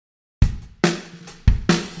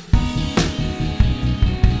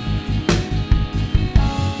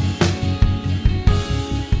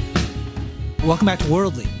Welcome back to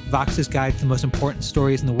Worldly, Vox's guide to the most important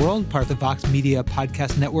stories in the world, part of the Vox Media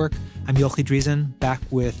Podcast Network. I'm Yochi Dreesen, back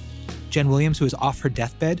with Jen Williams, who is off her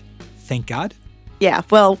deathbed. Thank God. Yeah,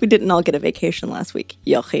 well, we didn't all get a vacation last week,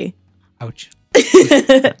 Yochi. Ouch.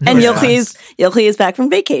 And Yochi is back from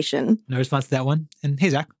vacation. No response to that one. And hey,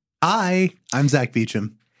 Zach. Hi, I'm Zach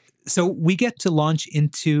Beecham. So we get to launch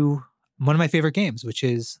into one of my favorite games, which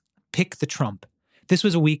is Pick the Trump. This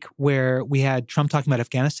was a week where we had Trump talking about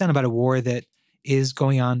Afghanistan, about a war that is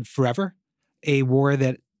going on forever, a war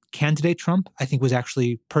that candidate Trump, I think, was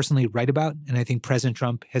actually personally right about, and I think President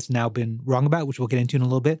Trump has now been wrong about, which we'll get into in a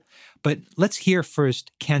little bit. But let's hear first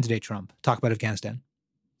candidate Trump talk about Afghanistan.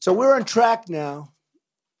 So we're on track now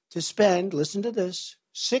to spend, listen to this,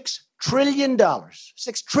 $6 trillion.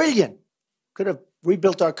 $6 trillion. Could have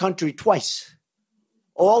rebuilt our country twice,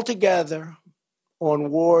 all together on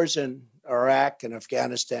wars in Iraq and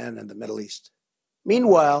Afghanistan and the Middle East.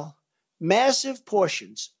 Meanwhile, massive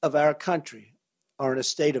portions of our country are in a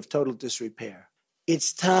state of total disrepair.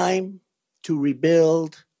 It's time to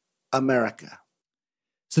rebuild America.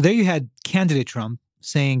 So there you had candidate Trump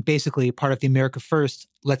saying basically part of the America First,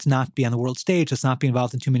 let's not be on the world stage, let's not be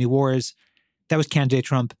involved in too many wars. That was candidate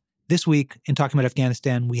Trump. This week, in talking about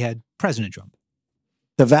Afghanistan, we had President Trump.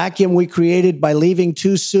 The vacuum we created by leaving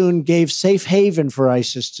too soon gave safe haven for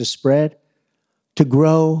ISIS to spread, to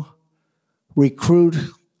grow, recruit,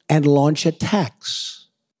 and launch attacks.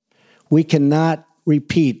 We cannot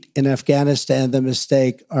repeat in Afghanistan the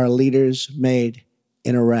mistake our leaders made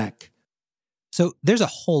in Iraq. So there's a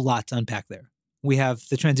whole lot to unpack there. We have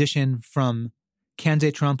the transition from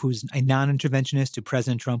candidate Trump, who's a non-interventionist, to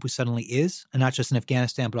President Trump, who suddenly is, and not just in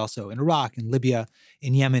Afghanistan, but also in Iraq, in Libya,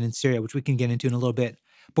 in Yemen, and Syria, which we can get into in a little bit.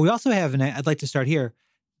 But we also have, and I'd like to start here,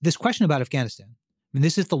 this question about Afghanistan. I mean,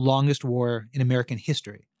 this is the longest war in American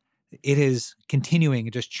history. It is continuing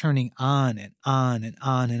and just churning on and on and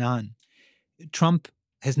on and on. Trump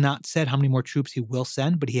has not said how many more troops he will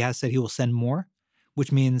send, but he has said he will send more,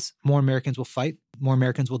 which means more Americans will fight, more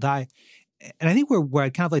Americans will die. And I think where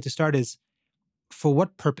I'd kind of like to start is, for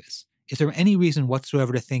what purpose? Is there any reason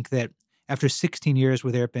whatsoever to think that after 16 years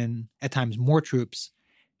where there have been at times more troops,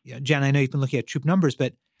 Jen, I know you've been looking at troop numbers,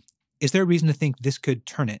 but is there a reason to think this could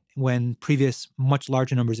turn it when previous much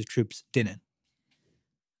larger numbers of troops didn't?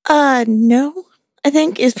 No, I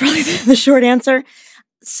think is probably the short answer.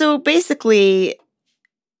 So basically,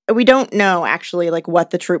 we don't know actually like what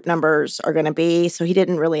the troop numbers are going to be. So he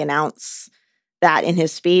didn't really announce that in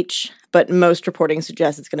his speech, but most reporting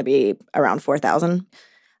suggests it's going to be around 4,000,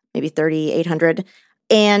 maybe 3,800.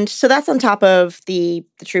 And so that's on top of the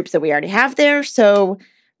troops that we already have there. So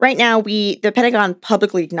right now, the Pentagon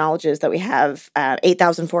publicly acknowledges that we have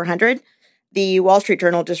 8,400. The Wall Street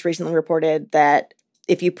Journal just recently reported that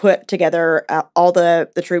if you put together all the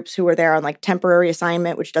troops who were there on like temporary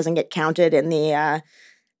assignment, which doesn't get counted in the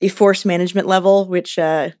force management level, which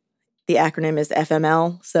the acronym is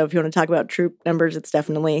FML. So if you want to talk about troop numbers, it's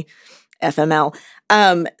definitely FML.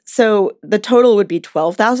 So the total would be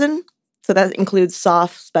 12,000. So that includes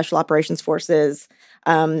SOF, Special Operations Forces,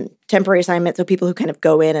 temporary assignment, so people who kind of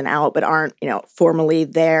go in and out but aren't, formally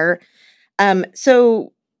there.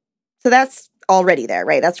 So that's already there,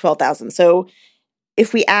 right? That's 12,000. So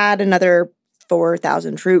if we add another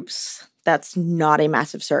 4,000 troops, that's not a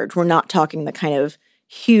massive surge. We're not talking the kind of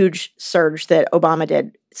huge surge that Obama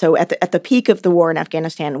did. So at the peak of the war in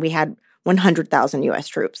Afghanistan, we had 100,000 U.S.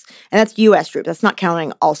 troops. And that's U.S. troops. That's not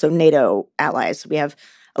counting also NATO allies. We have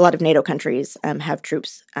a lot of NATO countries have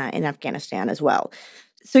troops in Afghanistan as well.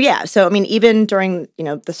 So yeah, so I mean, even during,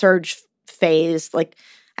 the surge phase, like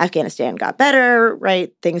Afghanistan got better,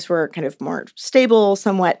 right? Things were kind of more stable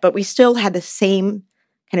somewhat, but we still had the same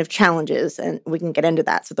kind of challenges, and we can get into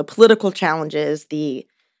that. So the political challenges, the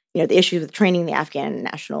issues with training the Afghan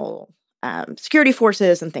national security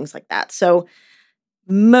forces and things like that. So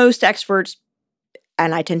most experts,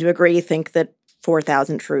 and I tend to agree, think that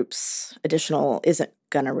 4,000 troops additional isn't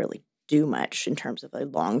going to really do much in terms of a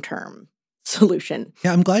long-term solution.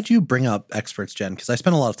 Yeah, I'm glad you bring up experts, Jen, because I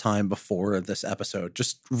spent a lot of time before this episode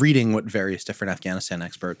just reading what various different Afghanistan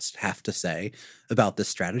experts have to say about this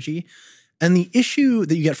strategy. And the issue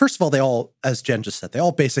that you get, first of all, they all, as Jen just said, they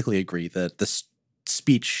all basically agree that this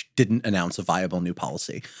speech didn't announce a viable new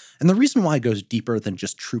policy. And the reason why it goes deeper than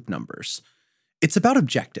just troop numbers, it's about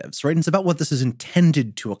objectives, right? And it's about what this is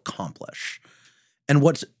intended to accomplish and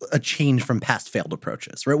what's a change from past failed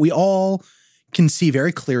approaches, right? We all can see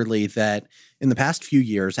very clearly that in the past few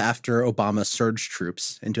years after Obama surged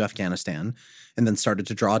troops into Afghanistan and then started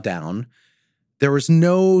to draw down, there was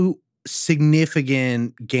no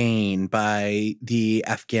significant gain by the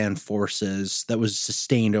Afghan forces that was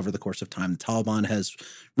sustained over the course of time. The Taliban has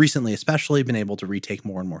recently especially been able to retake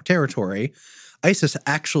more and more territory. ISIS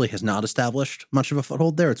actually has not established much of a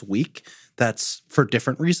foothold there. It's weak. That's for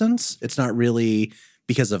different reasons. It's not really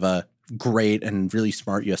because of a great and really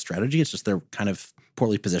smart U.S. strategy. It's just they're kind of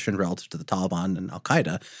poorly positioned relative to the Taliban and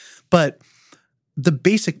al-Qaeda. But the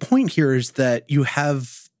basic point here is that you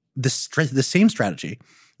have the same strategy,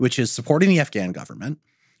 which is supporting the Afghan government,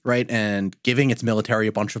 right, and giving its military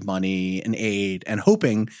a bunch of money and aid and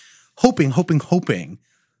hoping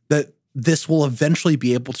that this will eventually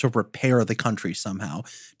be able to repair the country somehow,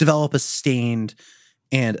 develop a sustained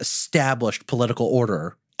and established political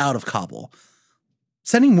order out of Kabul.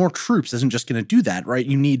 Sending more troops isn't just going to do that, right?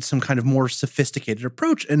 You need some kind of more sophisticated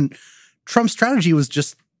approach. And Trump's strategy was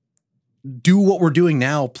just do what we're doing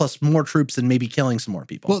now, plus more troops and maybe killing some more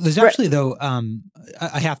people. Well, there's actually, though,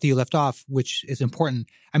 a half that you left off, which is important.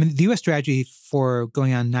 I mean, the U.S. strategy for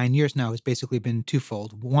going on 9 years now has basically been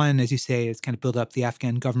twofold. One, as you say, is kind of build up the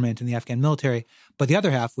Afghan government and the Afghan military. But the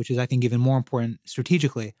other half, which is, I think, even more important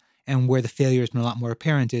strategically, and where the failure has been a lot more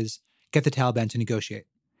apparent, is get the Taliban to negotiate.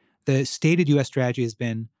 The stated U.S. strategy has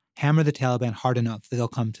been hammer the Taliban hard enough that they'll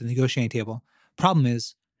come to the negotiating table. Problem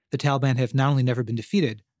is, the Taliban have not only never been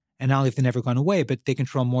defeated, and not only have they never gone away, but they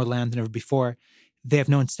control more land than ever before. They have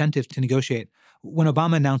no incentive to negotiate. When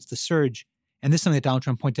Obama announced the surge, and this is something that Donald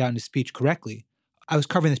Trump pointed out in his speech correctly, I was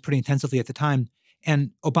covering this pretty intensively at the time,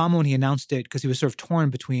 and Obama, when he announced it, because he was sort of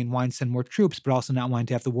torn between wanting to send more troops, but also not wanting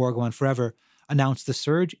to have the war go on forever, announced the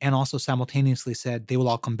surge and also simultaneously said they will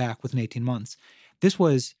all come back within 18 months. This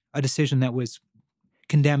was a decision that was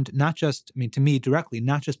condemned not just, to me directly,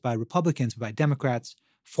 not just by Republicans, but by Democrats,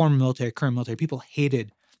 former military, current military. People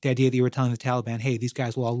hated the idea that you were telling the Taliban, hey, these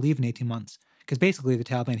guys will all leave in 18 months. Because basically the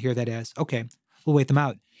Taliban hear that as, okay, we'll wait them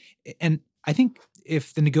out. And I think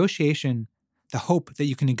if the negotiation, the hope that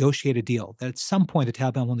you can negotiate a deal, that at some point the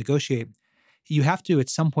Taliban will negotiate, you have to at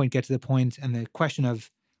some point get to the point and the question of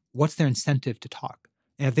what's their incentive to talk?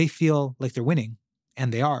 And if they feel like they're winning,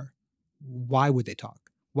 and they are, why would they talk?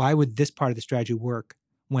 Why would this part of the strategy work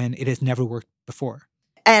when it has never worked before?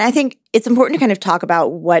 And I think it's important to kind of talk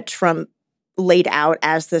about what Trump laid out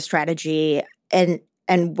as the strategy and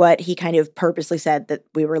what he kind of purposely said that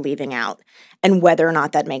we were leaving out and whether or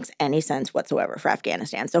not that makes any sense whatsoever for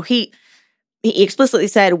Afghanistan. So he explicitly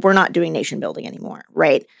said, we're not doing nation building anymore,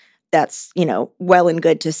 right? That's, well and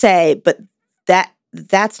good to say, but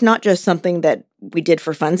that's not just something that we did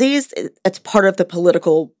for funsies. It's part of the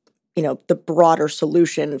political, the broader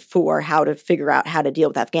solution for how to figure out how to deal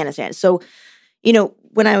with Afghanistan. So,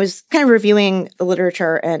 when I was kind of reviewing the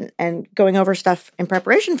literature and going over stuff in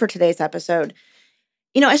preparation for today's episode,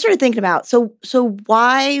 I started thinking about, so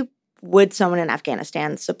why would someone in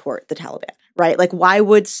Afghanistan support the Taliban, right? Like, why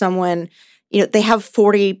would someone, they have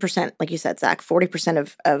 40%, like you said, Zach,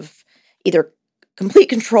 40% of either complete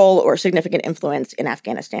control or significant influence in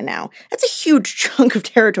Afghanistan now. That's a huge chunk of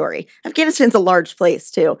territory. Afghanistan's a large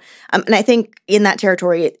place, too. And I think in that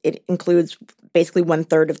territory, it includes basically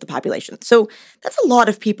 1/3 of the population. So that's a lot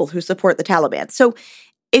of people who support the Taliban. So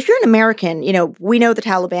if you're an American, we know the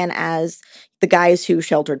Taliban as the guys who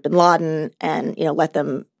sheltered bin Laden and, let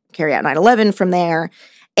them carry out 9/11 from there,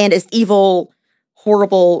 and as evil,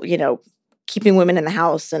 horrible, keeping women in the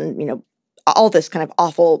house and, all this kind of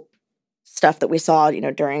awful stuff that we saw,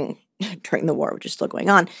 during the war, which is still going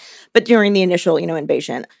on, but during the initial,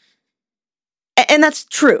 invasion. And that's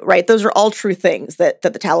true, right? Those are all true things that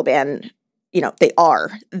the Taliban, they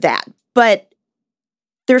are that. But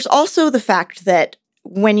there's also the fact that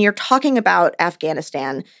when you're talking about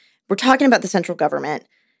Afghanistan, we're talking about the central government.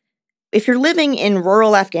 If you're living in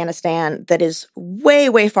rural Afghanistan that is way,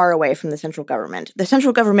 way far away from the central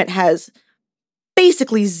government has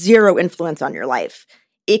basically zero influence on your life.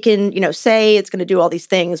 It can, say it's going to do all these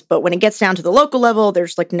things, but when it gets down to the local level,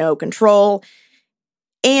 there's like no control.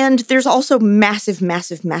 And there's also massive,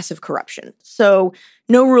 massive, massive corruption. So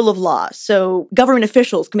no rule of law. So government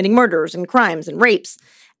officials committing murders and crimes and rapes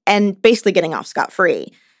and basically getting off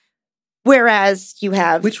scot-free. Whereas you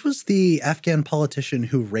have... Which was the Afghan politician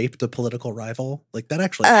who raped a political rival? Like, that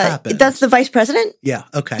actually happened. That's the vice president? Yeah,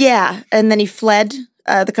 okay. Yeah, and then he fled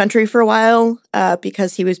the country for a while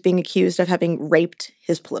because he was being accused of having raped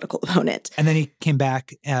his political opponent. And then he came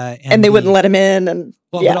back. And they wouldn't let him in. And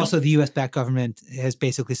But also the U.S.-backed government has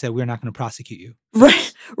basically said, we're not going to prosecute you.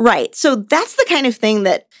 Right. So that's the kind of thing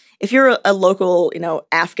that if you're a local,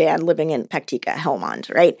 Afghan living in Paktika,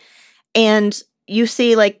 Helmand, right? And you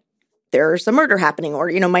see, like, there's a murder happening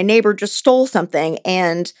or, my neighbor just stole something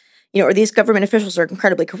and, or these government officials are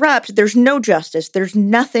incredibly corrupt. There's no justice. There's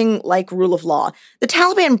nothing like rule of law. The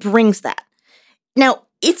Taliban brings that. Now,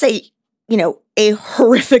 it's a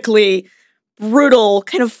horrifically brutal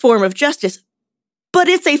kind of form of justice, but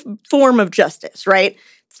it's a form of justice, right?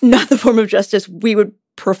 It's not the form of justice we would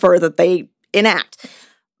prefer that they enact.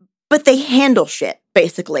 But they handle shit,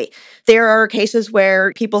 basically. There are cases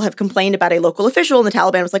where people have complained about a local official and the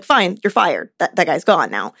Taliban was like, fine, you're fired. That guy's gone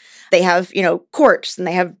now. They have, courts and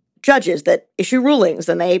they have judges that issue rulings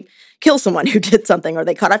and they kill someone who did something or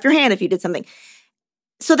they cut off your hand if you did something.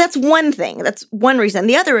 So that's one thing. That's one reason.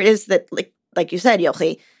 The other is that, like you said,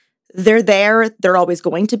 Yochi, they're there. They're always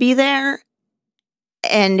going to be there.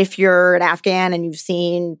 And if you're an Afghan and you've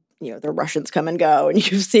seen, the Russians come and go and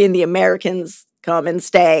you've seen the Americans come and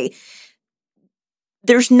stay,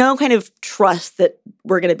 there's no kind of trust that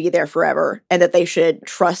we're going to be there forever and that they should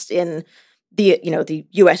trust in the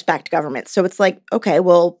US-backed government. So it's like, okay,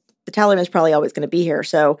 well, the Taliban is probably always going to be here.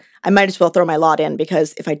 So I might as well throw my lot in,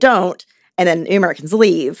 because if I don't, and then the Americans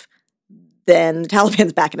leave, then the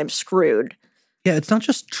Taliban's back and I'm screwed. Yeah, it's not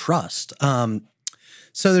just trust.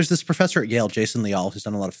 So there's this professor at Yale, Jason Leal, who's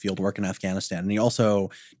done a lot of field work in Afghanistan, and he also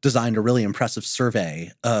designed a really impressive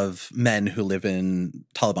survey of men who live in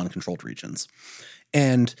Taliban-controlled regions,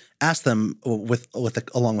 and asked them,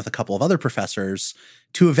 along with a couple of other professors,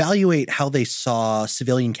 to evaluate how they saw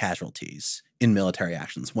civilian casualties in military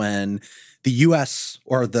actions when the U.S.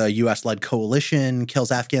 or the U.S.-led coalition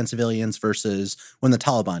kills Afghan civilians versus when the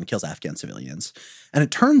Taliban kills Afghan civilians. And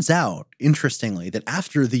it turns out, interestingly, that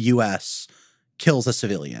after the U.S. kills a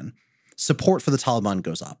civilian, support for the Taliban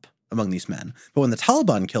goes up among these men. But when the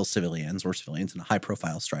Taliban kills civilians in a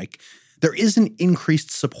high-profile strike, there is an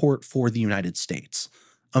increased support for the United States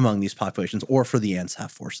among these populations or for the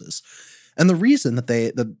ANSAF forces. And the reason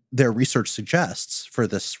that their research suggests for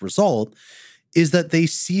this result is that they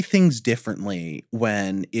see things differently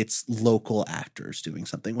when it's local actors doing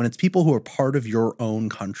something. When it's people who are part of your own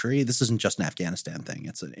country, this isn't just an Afghanistan thing,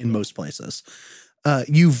 it's in most places.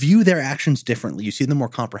 You view their actions differently. You see them more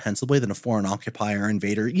comprehensively than a foreign occupier or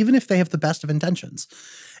invader, even if they have the best of intentions.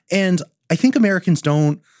 And I think Americans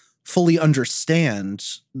don't fully understand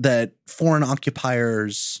that foreign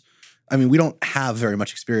occupiers, we don't have very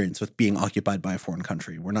much experience with being occupied by a foreign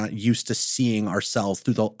country. We're not used to seeing ourselves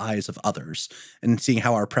through the eyes of others and seeing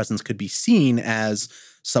how our presence could be seen as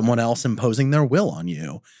someone else imposing their will on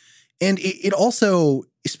you. And it also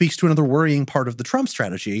speaks to another worrying part of the Trump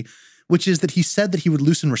strategy, which is that he said that he would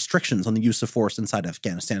loosen restrictions on the use of force inside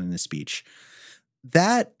Afghanistan in his speech.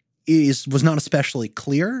 That was not especially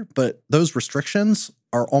clear, but those restrictions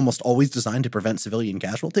are almost always designed to prevent civilian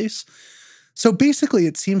casualties. So basically,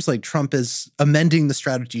 it seems like Trump is amending the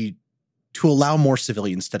strategy to allow more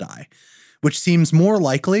civilians to die, which seems more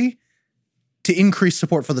likely to increase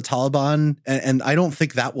support for the Taliban. And I don't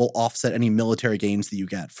think that will offset any military gains that you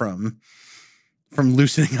get from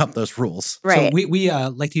loosening up those rules. Right. So we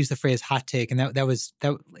like to use the phrase hot take, and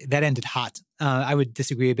that ended hot. I would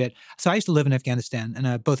disagree a bit. So I used to live in Afghanistan,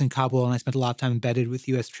 and both in Kabul, and I spent a lot of time embedded with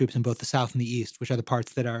U.S. troops in both the South and the East, which are the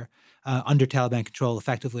parts that are under Taliban control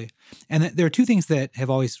effectively. And there are two things that have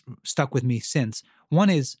always stuck with me since. One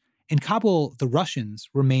is, in Kabul, the Russians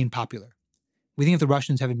remain popular. We think of the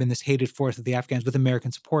Russians having been this hated force that the Afghans, with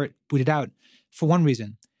American support, booted out for one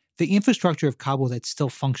reason. The infrastructure of Kabul that still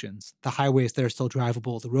functions, the highways that are still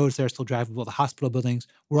drivable, the roads that are still drivable, the hospital buildings,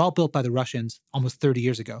 were all built by the Russians almost 30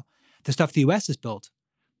 years ago. The stuff the U.S. has built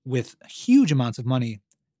with huge amounts of money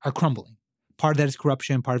are crumbling. Part of that is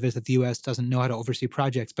corruption. Part of it is that the U.S. doesn't know how to oversee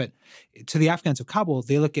projects. But to the Afghans of Kabul,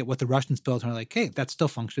 they look at what the Russians built and are like, hey, that still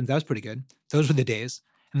functions. That was pretty good. Those were the days.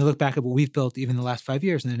 And they look back at what we've built even in the last 5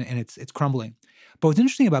 years, and it's crumbling. But what's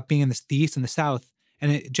interesting about being in the East and the South,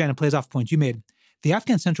 and Jen, it plays off the point you made, the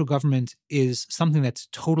Afghan central government is something that's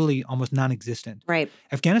totally almost non-existent. Right.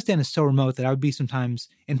 Afghanistan is so remote that I would be sometimes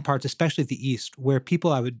in parts, especially the East, where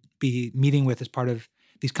people I would be meeting with as part of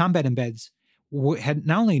these combat embeds had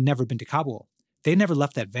not only never been to Kabul, they never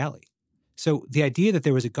left that valley. So the idea that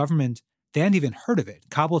there was a government, they hadn't even heard of it.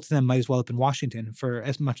 Kabul to them might as well have been Washington for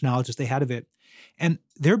as much knowledge as they had of it. And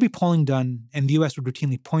there would be polling done, and the U.S. would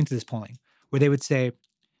routinely point to this polling, where they would say,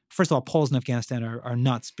 first of all, polls in Afghanistan are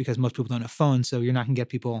nuts because most people don't have phones, so you're not going to get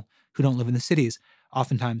people who don't live in the cities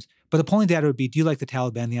oftentimes. But the polling data would be, do you like the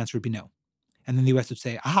Taliban? The answer would be no. And then the U.S. would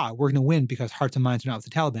say, aha, we're going to win because hearts and minds are not with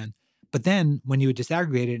the Taliban. But then when you would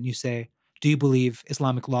disaggregate it and you say, do you believe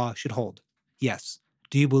Islamic law should hold? Yes.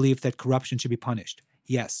 Do you believe that corruption should be punished?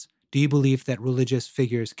 Yes. Do you believe that religious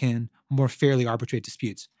figures can more fairly arbitrate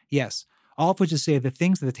disputes? Yes. All of which is to say the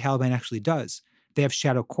things that the Taliban actually does. They have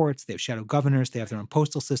shadow courts, they have shadow governors, they have their own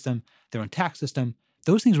postal system, their own tax system.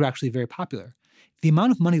 those things were actually very popular. The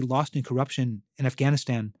amount of money lost in corruption in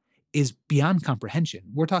Afghanistan is beyond comprehension.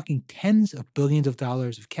 We're talking tens of billions of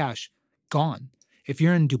dollars of cash gone. If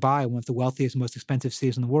you're in Dubai, one of the wealthiest and most expensive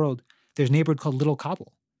cities in the world, there's a neighborhood called Little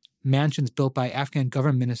Kabul. Mansions built by Afghan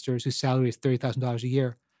government ministers whose salary is $30,000 a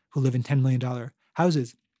year, who live in $10 million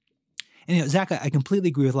houses. And, Zach, I completely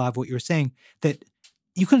agree with a lot of what you were saying, that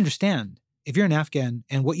you can understand if you're an Afghan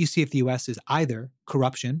and what you see of the U.S. is either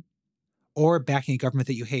corruption or backing a government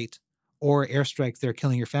that you hate or airstrikes that are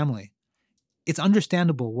killing your family. It's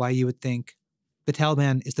understandable why you would think the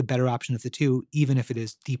Taliban is the better option of the two, even if it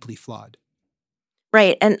is deeply flawed.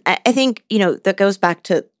 Right. And I think, that goes back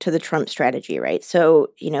to the Trump strategy, right?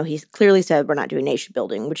 So, he's clearly said we're not doing nation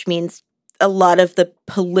building, which means a lot of the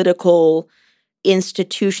political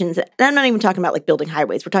institutions, and I'm not even talking about like building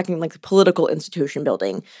highways, we're talking like the political institution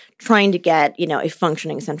building, trying to get, a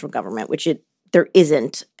functioning central government, which there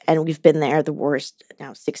isn't. And we've been there, the worst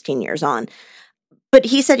now 16 years on. But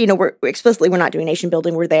he said, we're not doing nation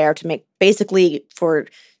building. We're there to make basically for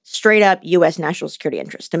straight up U.S. national security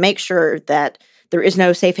interests, to make sure that there is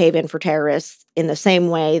no safe haven for terrorists in the same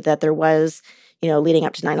way that there was, leading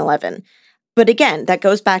up to 9/11. But again, that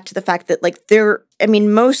goes back to the fact that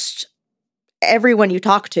everyone you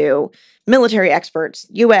talk to, military experts,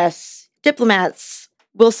 U.S. diplomats,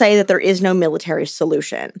 will say that there is no military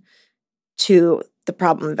solution to the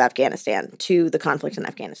problem of Afghanistan, to the conflict in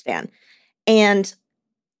Afghanistan. And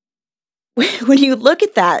when you look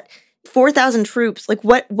at that, 4,000 troops, like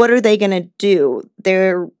what are they going to do?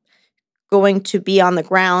 They're going to be on the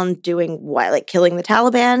ground doing what? Like killing the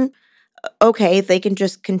Taliban? Okay, they can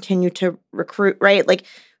just continue to recruit, right? Like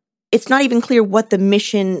it's not even clear what the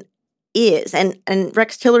mission is. And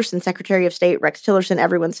Rex Tillerson, Secretary of State, Rex Tillerson,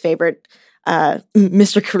 everyone's favorite, Mr.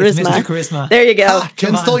 Charisma. Mr. Charisma. There you go.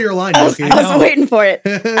 Jen stole your line, I was waiting for it.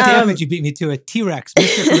 Damn it, you beat me to it. T-Rex,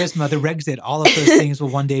 Mr. Charisma, the Rexit, all of those things will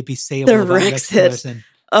one day be sayable The about Rex Tillerson.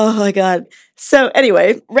 Oh my God. So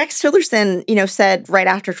anyway, Rex Tillerson, said right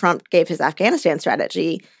after Trump gave his Afghanistan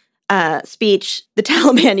strategy speech, the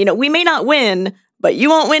Taliban, we may not win, but you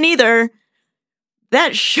won't win either.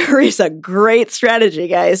 That sure is a great strategy,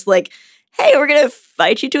 guys. Like, hey, we're going to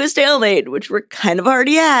fight you to a stalemate, which we're kind of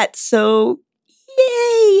already at. So,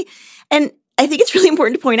 yay. And I think it's really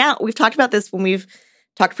important to point out, we've talked about this when we've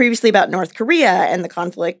talked previously about North Korea and the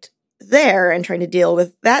conflict there and trying to deal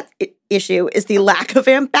with that issue, is the lack of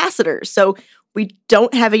ambassadors. So we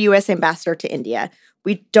don't have a U.S. ambassador to India.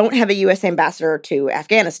 We don't have a U.S. ambassador to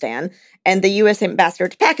Afghanistan. And the U.S. ambassador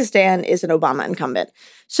to Pakistan is an Obama incumbent.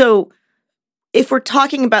 So if we're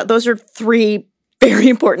talking about, those are three very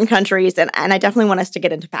important countries, and I definitely want us to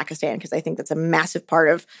get into Pakistan because I think that's a massive part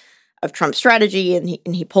of Trump's strategy, and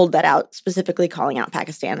he pulled that out, specifically calling out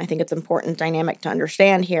Pakistan. I think it's an important dynamic to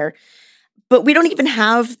understand here. But we don't even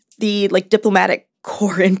have the diplomatic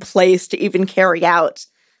corps in place to even carry out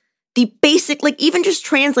the basic, even just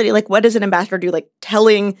translating, what does an ambassador do?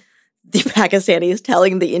 Telling the Pakistanis,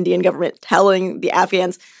 telling the Indian government, telling the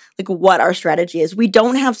Afghans, what our strategy is. We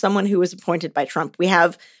don't have someone who was appointed by Trump. We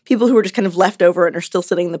have people who are just kind of left over and are still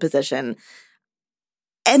sitting in the position.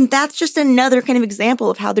 And that's just another kind of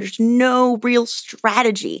example of how there's no real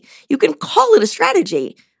strategy. You can call it a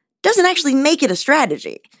strategy. Doesn't actually make it a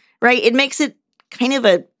strategy, right? It makes it kind of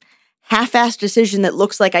a half-assed decision that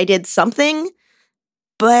looks like I did something,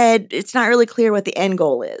 but it's not really clear what the end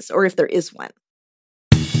goal is, or if there is one.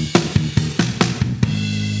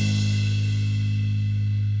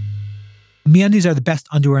 MeUndies are the best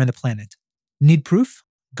underwear on the planet. Need proof?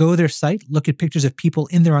 Go to their site, look at pictures of people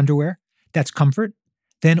in their underwear. That's comfort.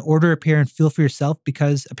 Then order a pair and feel for yourself,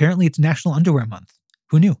 because apparently it's National Underwear Month.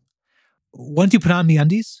 Who knew? Once you put on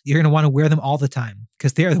MeUndies, you're going to want to wear them all the time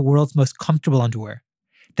because they are the world's most comfortable underwear.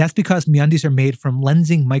 That's because MeUndies are made from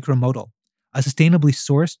Lenzing Micromodal, a sustainably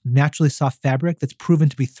sourced, naturally soft fabric that's proven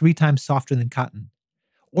to be 3 times softer than cotton.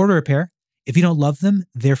 Order a pair. If you don't love them,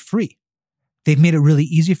 they're free. They've made it really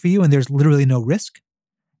easy for you, and there's literally no risk.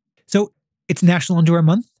 So it's National Underwear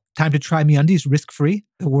Month. Time to try MeUndies risk-free,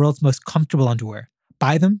 the world's most comfortable underwear.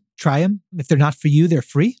 Buy them, try them. If they're not for you, they're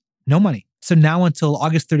free. No money. So now until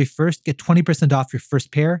August 31st, get 20% off your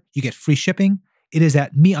first pair. You get free shipping. It is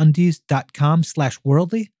at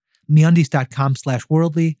MeUndies.com/worldly.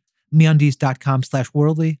 MeUndies.com/worldly.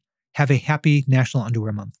 MeUndies.com/worldly. Have a happy National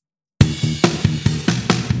Underwear Month.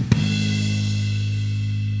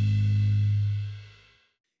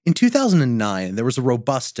 In 2009, there was a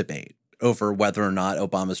robust debate over whether or not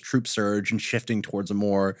Obama's troop surge and shifting towards a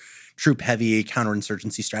more troop-heavy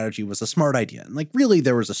counterinsurgency strategy was a smart idea. And really,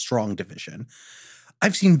 there was a strong division.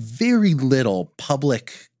 I've seen very little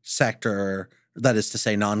public sector, that is to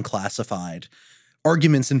say non-classified,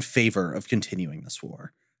 arguments in favor of continuing this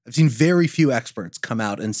war. I've seen very few experts come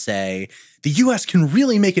out and say the U.S. can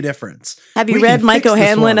really make a difference. Have you We read can Mike fix this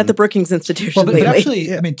O'Hanlon one. at the Brookings Institution Well, but lately?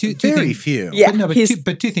 actually, I mean, two very things. few. Yeah, but no, he's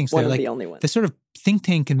but two things one there. of Like the only ones. the sort of think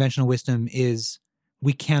tank conventional wisdom is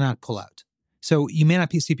we cannot pull out. So you may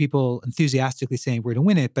not see people enthusiastically saying we're going to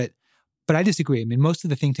win it, but I disagree. I mean, most of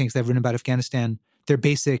the think tanks that have written about Afghanistan, their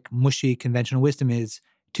basic mushy conventional wisdom is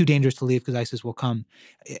too dangerous to leave because ISIS will come,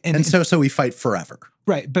 And so we fight forever.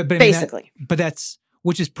 right. But I mean, Basically. but that's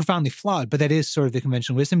which is profoundly flawed. But that is sort of the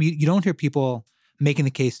conventional wisdom. You don't hear people making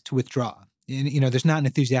the case to withdraw. And, there's not an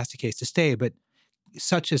enthusiastic case to stay, but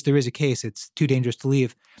such as there is a case, it's too dangerous to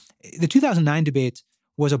leave. The 2009 debate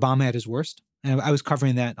was Obama at his worst. And I was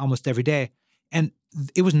covering that almost every day. And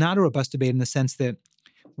it was not a robust debate in the sense that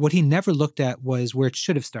what he never looked at was where it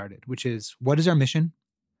should have started, which is what is our mission?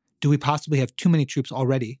 Do we possibly have too many troops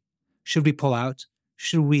already? Should we pull out?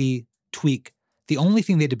 Should we tweak? The only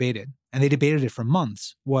thing they debated, and they debated it for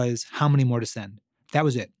months, was how many more to send. That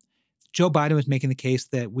was it. Joe Biden was making the case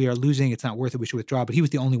that we are losing, it's not worth it, we should withdraw, but he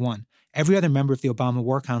was the only one. Every other member of the Obama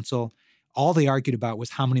War Council, all they argued about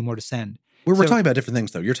was how many more to send. We're So- talking about different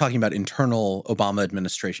things, though. You're talking about internal Obama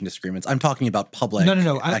administration disagreements. I'm talking about public.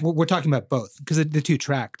 No. We're talking about both because the two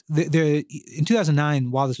tracked. In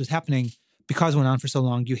 2009, while this was happening, because it went on for so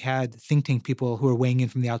long, you had think tank people who were weighing in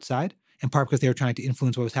from the outside, in part because they were trying to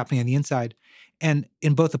influence what was happening on the inside. And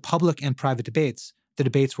in both the public and private debates, the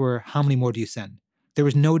debates were, how many more do you send? There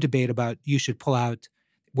was no debate about you should pull out,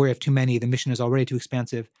 we have too many, the mission is already too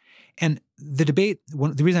expansive. And the debate,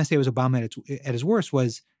 the reason I say it was Obama at his worst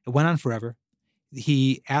was it went on forever.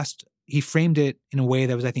 He framed it in a way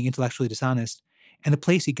that was, I think, intellectually dishonest. And the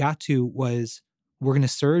place he got to was, we're going to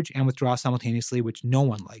surge and withdraw simultaneously, which no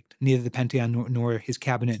one liked, neither the Pentagon nor his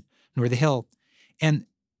cabinet, nor the Hill. And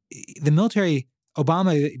the military,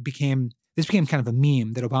 this became kind of a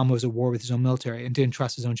meme that Obama was at war with his own military and didn't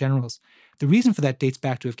trust his own generals. The reason for that dates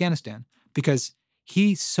back to Afghanistan, because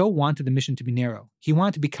he so wanted the mission to be narrow. He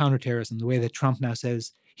wanted to be counterterrorism, the way that Trump now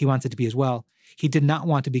says he wants it to be as well. He did not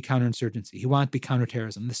want to be counterinsurgency. He wanted to be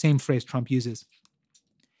counterterrorism, the same phrase Trump uses.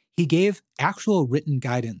 He gave actual written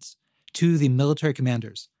guidance to the military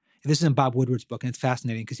commanders. This is in Bob Woodward's book, and it's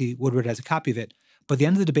fascinating because Woodward has a copy of it. But at the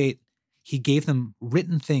end of the debate, he gave them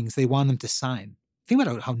written things they wanted them to sign. Think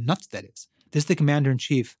about how nuts that is. This is the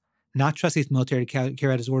commander-in-chief not trusting his military to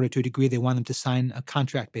carry out his order to a degree. They want them to sign a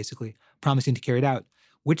contract, basically, promising to carry it out,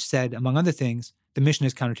 which said, among other things, the mission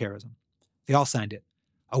is counterterrorism. They all signed it.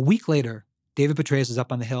 A week later, David Petraeus was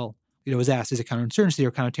up on the Hill. Was asked, is it counterinsurgency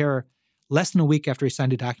or counterterror? Less than a week after he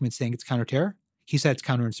signed a document saying it's counterterror, he said it's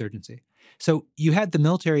counterinsurgency. So you had the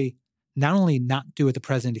military not only not do what the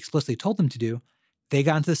president explicitly told them to do, they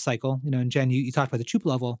got into this cycle, and Jen, you talked about the troop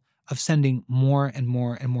level of sending more and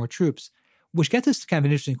more and more troops, which gets us to kind of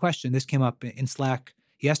an interesting question. This came up in Slack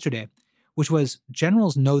yesterday, which was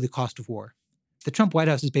generals know the cost of war. The Trump White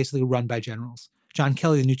House is basically run by generals. John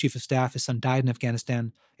Kelly, the new chief of staff, his son died in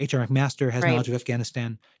Afghanistan. H.R. McMaster has knowledge of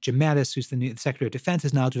Afghanistan. Jim Mattis, who's the new Secretary of Defense,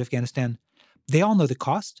 has knowledge of Afghanistan. They all know the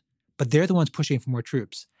cost, but they're the ones pushing for more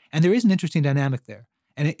troops. And there is an interesting dynamic there.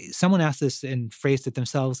 And someone asked this and phrased it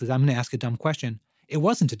themselves as, I'm going to ask a dumb question. It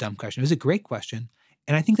wasn't a dumb question. It was a great question.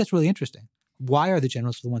 And I think that's really interesting. Why are the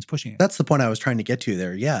generals the ones pushing it? That's the point I was trying to get to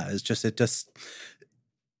there. Yeah,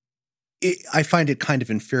 I find it kind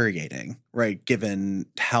of infuriating, right? Given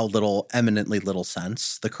how eminently little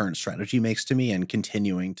sense the current strategy makes to me and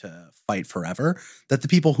continuing to fight forever, that the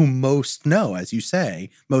people who most know, as you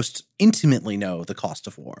say, most intimately know the cost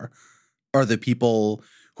of war are the people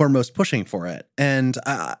who are most pushing for it. And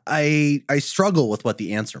I struggle with what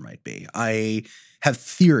the answer might be. I have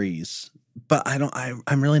theories, but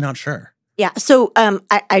I'm really not sure. Yeah, so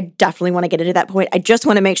I definitely want to get into that point. I just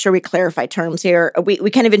want to make sure we clarify terms here. We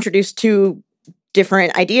kind of introduced two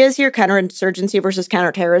different ideas here, counterinsurgency versus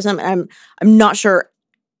counterterrorism. And I'm not sure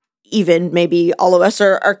even maybe all of us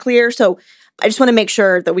are clear. So I just want to make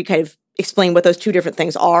sure that we kind of explain what those two different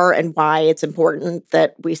things are and why it's important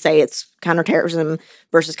that we say it's counterterrorism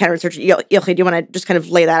versus counterinsurgency. Yochai, do you want to just kind of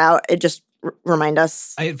lay that out and just remind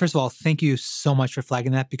us? First of all, thank you so much for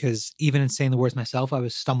flagging that, because even in saying the words myself, I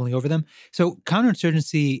was stumbling over them. So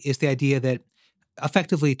counterinsurgency is the idea that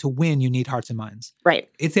effectively to win, you need hearts and minds. Right.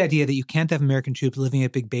 It's the idea that you can't have American troops living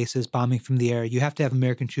at big bases, bombing from the air. You have to have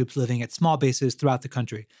American troops living at small bases throughout the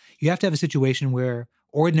country. You have to have a situation where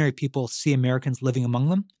ordinary people see Americans living among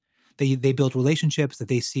them. They build relationships, that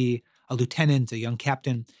they see a lieutenant, a young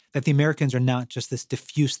captain, that the Americans are not just this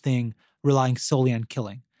diffuse thing relying solely on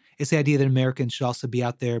killing. It's the idea that Americans should also be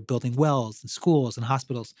out there building wells and schools and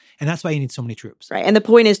hospitals. And that's why you need so many troops. Right. And the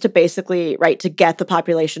point is to basically, right, to get the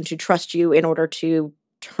population to trust you in order to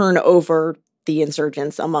turn over the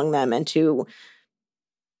insurgents among them and to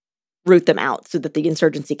root them out so that the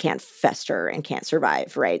insurgency can't fester and can't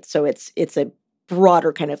survive, right? So it's a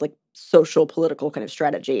broader kind of like social, political kind of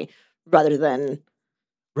strategy rather than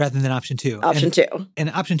option two. Option two. And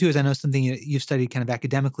option two is, I know, something you've studied kind of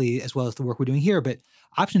academically as well as the work we're doing here, but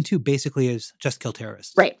option two basically is just kill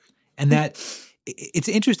terrorists. Right. And that it's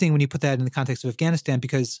interesting when you put that in the context of Afghanistan,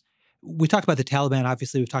 because we talked about the Taliban.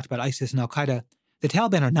 Obviously, we've talked about ISIS and Al-Qaeda. The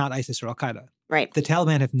Taliban are not ISIS or Al-Qaeda. Right. The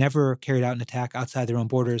Taliban have never carried out an attack outside their own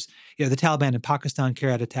borders. You know, the Taliban in Pakistan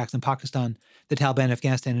carry out attacks in Pakistan, the Taliban in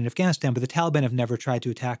Afghanistan, but the Taliban have never tried to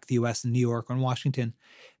attack the U.S. in New York or in Washington.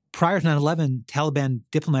 Prior to 9/11, Taliban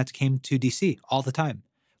diplomats came to D.C. all the time.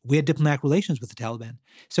 We had diplomatic relations with the Taliban.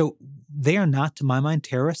 So they are not, to my mind,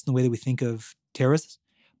 terrorists in the way that we think of terrorists.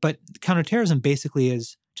 But counterterrorism basically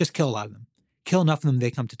is just kill a lot of them. Kill enough of them,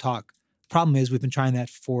 they come to talk. Problem is, we've been trying that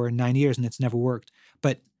for 9 years and it's never worked.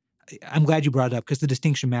 But I'm glad you brought it up because the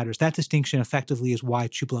distinction matters. That distinction effectively is why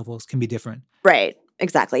troop levels can be different. Right.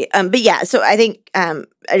 Exactly. But yeah, so I think I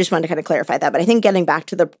just wanted to kind of clarify that. But I think getting back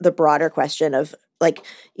to the broader question of like,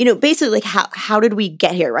 you know, basically like how did we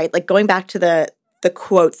get here, right? Like going back to the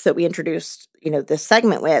quotes that we introduced, you know, this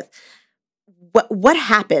segment with, what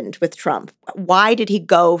happened with Trump? Why did he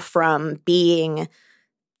go from being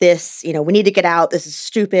this, you know, we need to get out, this is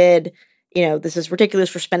stupid, you know, this is ridiculous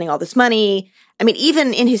for spending all this money. I mean,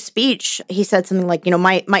 even in his speech, he said something like, you know,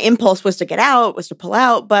 my impulse was to get out, was to pull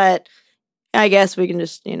out, but I guess we can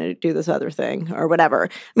just, you know, do this other thing or whatever. I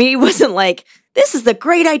mean, he wasn't like, this is the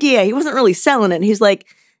great idea. He wasn't really selling it. He's like,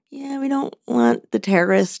 yeah, we don't want the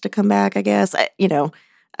terrorists to come back, I guess.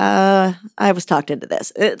 I was talked into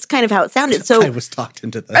this. It's kind of how it sounded. So I was talked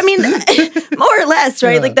into this. I mean, more or less,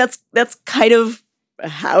 right? Yeah. Like that's kind of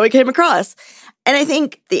how it came across. And I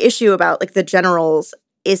think the issue about like the generals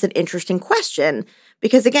is an interesting question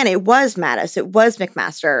because again, it was Mattis, it was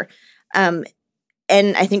McMaster.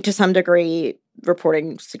 And I think to some degree,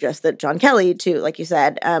 reporting suggests that John Kelly too, like you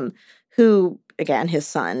said, who again, his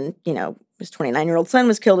son, you know, his 29-year-old son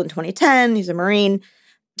was killed in 2010. He's a Marine.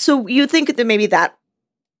 So you think that maybe that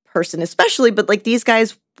person especially, but like these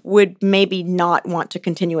guys would maybe not want to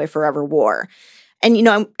continue a forever war. And, you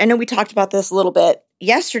know, I know we talked about this a little bit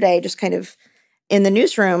yesterday, just kind of in the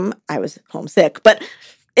newsroom. I was homesick, but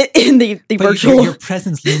in the virtual... Your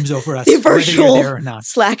presence looms over us, the virtual whether you're there or not.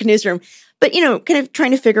 Slack newsroom. But, you know, kind of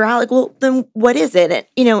trying to figure out, like, well, then what is it? And,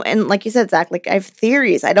 you know, and like you said, Zach, like I have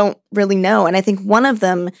theories. I don't really know. And I think one of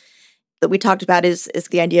them that we talked about is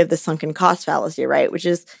the idea of the sunken cost fallacy, right? Which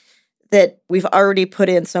is that we've already put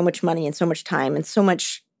in so much money and so much time and so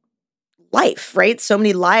much life, right? So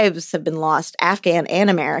many lives have been lost, Afghan and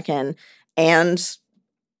American, and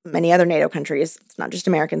many other NATO countries. It's not just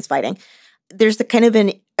Americans fighting. There's the kind of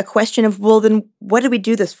a question of, well, then what do we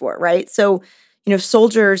do this for, right? So, you know,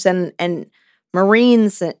 soldiers and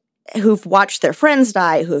Marines who've watched their friends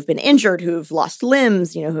die, who have been injured, who've lost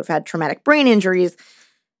limbs, you know, who've had traumatic brain injuries.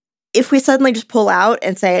 If we suddenly just pull out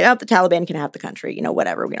and say, oh, the Taliban can have the country, you know,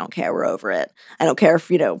 whatever, we don't care, we're over it. I don't care if,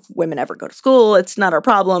 you know, women ever go to school, it's not our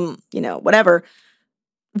problem, you know, whatever.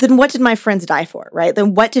 Then what did my friends die for, right?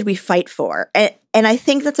 Then what did we fight for? And I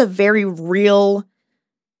think that's a very real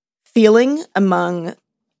feeling among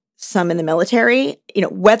some in the military, you know,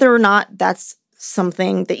 whether or not that's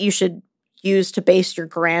something that you should use to base your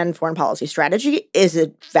grand foreign policy strategy is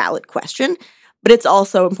a valid question. But it's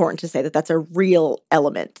also important to say that that's a real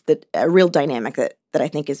element, that a real dynamic that I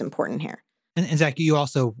think is important here. And Zach, you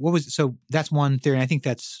also, so that's one theory, and I think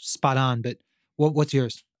that's spot on, but what's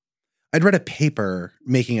yours? I'd read a paper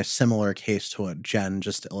making a similar case to what Jen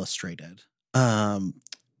just illustrated.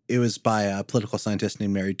 It was by a political scientist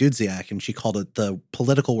named Mary Dudziak, and she called it the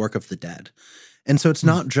political work of the dead. And so it's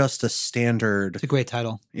not just a standard... It's a great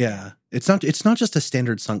title. Yeah. It's not just a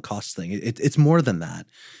standard sunk cost thing. It's more than that.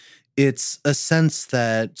 It's a sense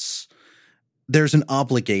that there's an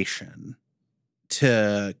obligation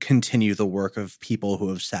to continue the work of people who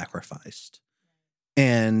have sacrificed.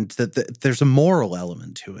 And that there's a moral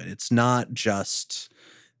element to it. It's not just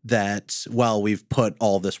that, well, we've put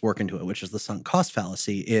all this work into it, which is the sunk cost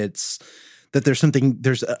fallacy. It's that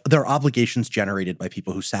there are obligations generated by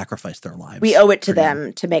people who sacrificed their lives. We owe it to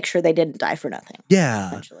them to make sure they didn't die for nothing. Yeah.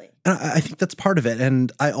 Essentially. And I think that's part of it.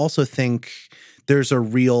 And I also think there's a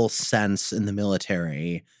real sense in the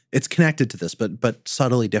military, it's connected to this, but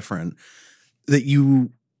subtly different, that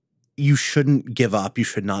you shouldn't give up. You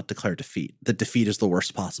should not declare defeat. That defeat is the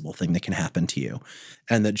worst possible thing that can happen to you.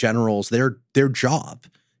 And that generals, their job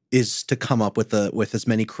is to come up with as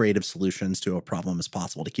many creative solutions to a problem as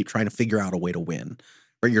possible, to keep trying to figure out a way to win.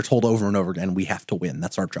 Right? You're told over and over again, we have to win.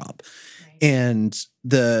 That's our job. Right. And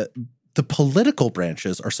the political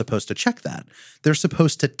branches are supposed to check that. They're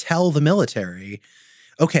supposed to tell the military,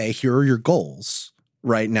 okay, here are your goals.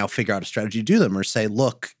 Right now, figure out a strategy to do them, or say,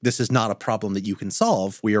 look, this is not a problem that you can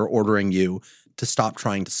solve. We are ordering you to stop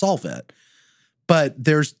trying to solve it. But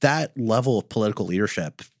there's that level of political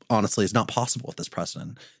leadership, honestly, is not possible with this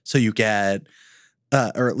president. So you get,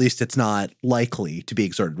 or at least it's not likely to be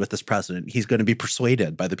exerted with this president. He's going to be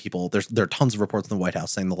persuaded by the people. There are tons of reports in the White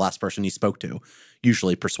House saying the last person he spoke to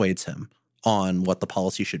usually persuades him on what the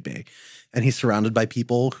policy should be. And he's surrounded by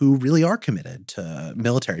people who really are committed to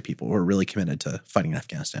military people who are really committed to fighting in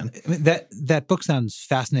Afghanistan. I mean, that book sounds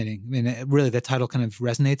fascinating. I mean, really, the title kind of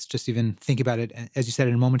resonates, just even think about it. As you said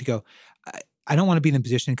a moment ago, I don't want to be in the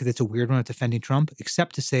position, because it's a weird one, of defending Trump,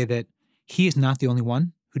 except to say that he is not the only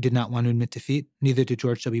one who did not want to admit defeat. Neither did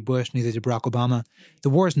George W. Bush, neither did Barack Obama. The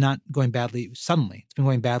war is not going badly suddenly. It's been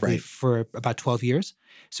going badly for about 12 years.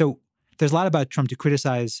 So there's a lot about Trump to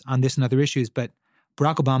criticize on this and other issues, but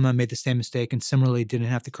Barack Obama made the same mistake and similarly didn't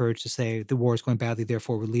have the courage to say the war is going badly,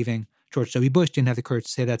 therefore we're leaving. George W. Bush didn't have the courage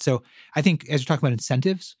to say that. So I think, as you're talking about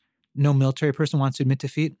incentives, no military person wants to admit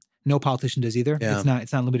defeat. No politician does either. Yeah.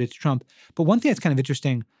 It's not limited to Trump. But one thing that's kind of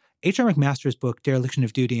interesting, H.R. McMaster's book, Dereliction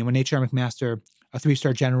of Duty, and when H.R. McMaster, a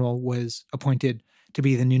 3-star general, was appointed to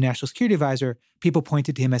be the new national security advisor, people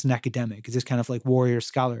pointed to him as an academic, as this kind of like warrior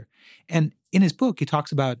scholar. And in his book, he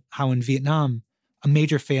talks about how in Vietnam, a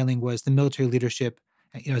major failing was the military leadership,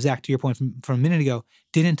 Zach, to your point from a minute ago,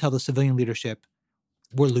 didn't tell the civilian leadership,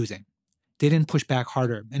 we're losing. They didn't push back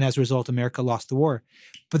harder. And as a result, America lost the war.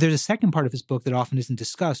 But there's a second part of his book that often isn't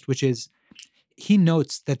discussed, which is he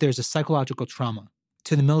notes that there's a psychological trauma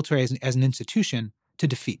to the military as an institution to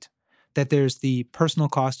defeat. That there's the personal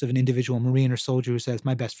cost of an individual Marine or soldier who says,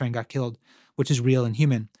 my best friend got killed, which is real and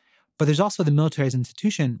human. But there's also the military as an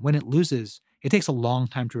institution. When it loses, it takes a long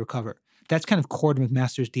time to recover. That's kind of core to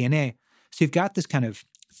McMaster's DNA. So you've got this kind of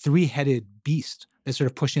 3-headed beast that's sort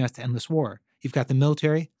of pushing us to endless war. You've got the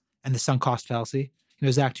military and the sunk cost fallacy.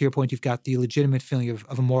 Zach, to your point, you've got the legitimate feeling of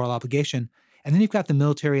a moral obligation. And then you've got the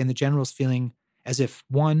military and the generals feeling as if,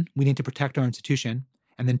 one, we need to protect our institution.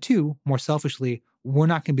 And then two, more selfishly, we're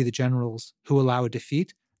not going to be the generals who allow a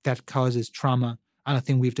defeat that causes trauma on a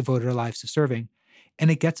thing we've devoted our lives to serving.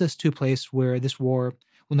 And it gets us to a place where this war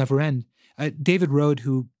will never end. David Rode,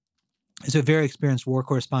 who is a very experienced war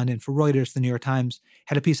correspondent for Reuters, the New York Times,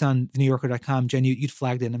 had a piece on thenewyorker.com. Jen, you'd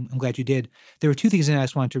flagged it, and I'm glad you did. There were 2 things in it I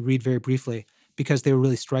just wanted to read very briefly because they were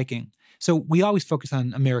really striking. So we always focus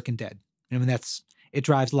on American dead. I mean, it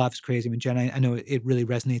drives a lot of us crazy. I mean, Jen, I know it really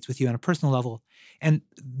resonates with you on a personal level. And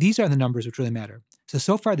these are the numbers which really matter.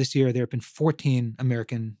 So far this year, there have been 14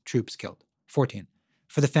 American troops killed. 14.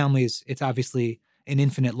 For the families, it's obviously an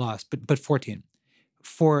infinite loss, but 14.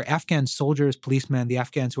 For Afghan soldiers, policemen, the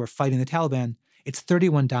Afghans who are fighting the Taliban, it's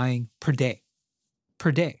 31 dying per day.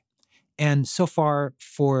 Per day. And so far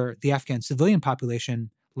for the Afghan civilian population,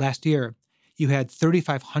 last year, you had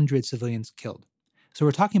 3,500 civilians killed. So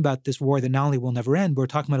we're talking about this war that not only will never end, but we're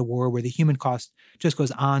talking about a war where the human cost just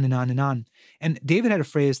goes on and on and on. And David had a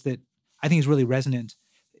phrase that I think is really resonant.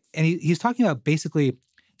 And he's talking about basically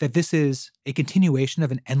that this is a continuation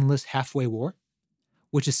of an endless halfway war,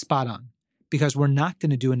 which is spot on. Because we're not going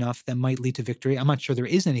to do enough that might lead to victory. I'm not sure there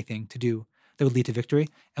is anything to do that would lead to victory.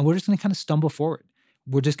 And we're just going to kind of stumble forward.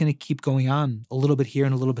 We're just going to keep going on a little bit here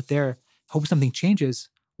and a little bit there, hope something changes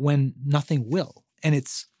when nothing will. And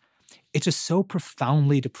it's just so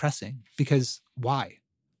profoundly depressing because why?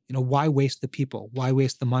 Why waste the people? Why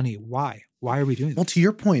waste the money? Why? Why are we doing this? Well, to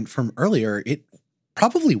your point from earlier, it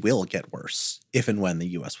probably will get worse if and when the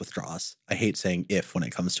U.S. withdraws. I hate saying if when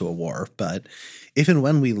it comes to a war, but if and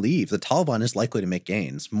when we leave, the Taliban is likely to make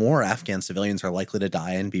gains. More Afghan civilians are likely to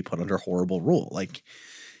die and be put under horrible rule. Like,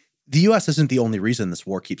 the U.S. isn't the only reason this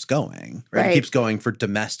war keeps going, right? It keeps going for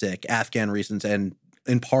domestic Afghan reasons and,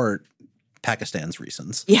 in part, Pakistan's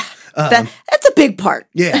reasons. Yeah, that's a big part,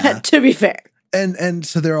 to be fair. And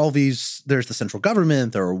so there are there's the central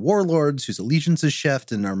government, there are warlords whose allegiances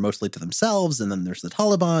shift and are mostly to themselves, and then there's the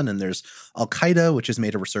Taliban, and there's Al-Qaeda, which has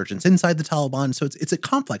made a resurgence inside the Taliban. So it's a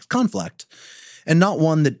complex conflict, and not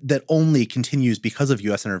one that only continues because of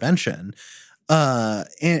U.S. intervention.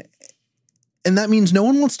 And that means no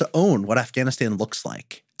one wants to own what Afghanistan looks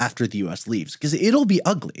like after the U.S. leaves, because it'll be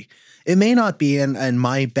ugly. It may not be, and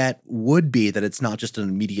my bet would be that it's not just an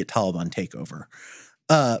immediate Taliban takeover.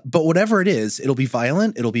 But whatever it is, it'll be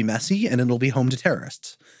violent, it'll be messy, and it'll be home to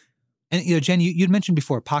terrorists. And, Jen, you'd mentioned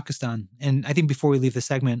before Pakistan, and I think before we leave the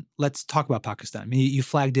segment, let's talk about Pakistan. I mean, you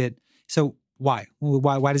flagged it. So why?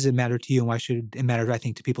 Why does it matter to you, and why should it matter, I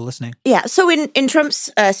think, to people listening? Yeah. So in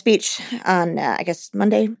Trump's speech on, I guess,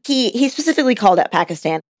 Monday, he specifically called out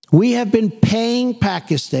Pakistan. We have been paying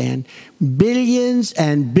Pakistan billions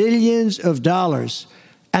and billions of dollars.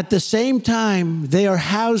 At the same time, they are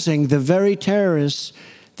housing the very terrorists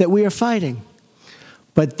that we are fighting.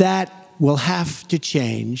 But that will have to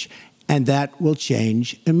change, and that will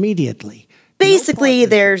change immediately. Basically,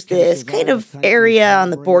 there's this kind of area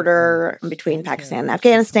on the border between Pakistan and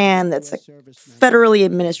Afghanistan that's a federally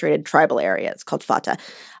administrated tribal area. It's called FATA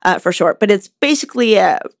for short. But it's basically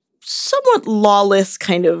a somewhat lawless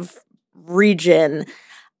kind of region.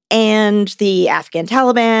 And the Afghan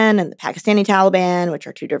Taliban and the Pakistani Taliban, which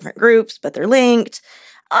are two different groups, but they're linked,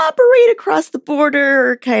 operate across the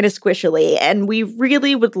border kind of squishily. And we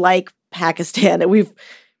really would like Pakistan. And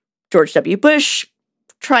George W. Bush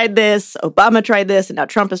tried this, Obama tried this, and now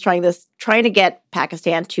Trump is trying this, trying to get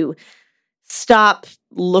Pakistan to stop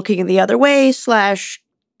looking the other way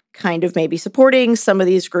 / kind of maybe supporting some of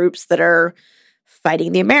these groups that are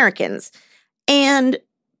fighting the Americans. And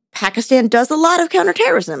Pakistan does a lot of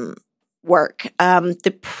counterterrorism work.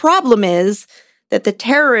 The problem is that the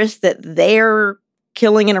terrorists that they're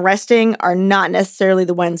killing and arresting are not necessarily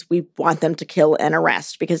the ones we want them to kill and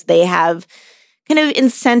arrest, because they have kind of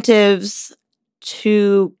incentives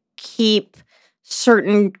to keep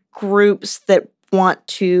certain groups that want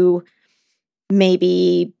to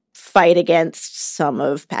maybe fight against some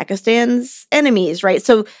of Pakistan's enemies, right?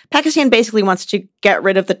 So Pakistan basically wants to get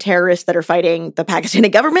rid of the terrorists that are fighting the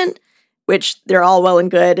Pakistani government, which they're all well and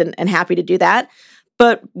good and happy to do that.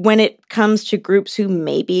 But when it comes to groups who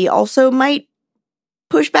maybe also might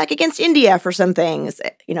push back against India for some things,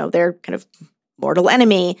 they're kind of mortal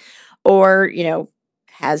enemy, or,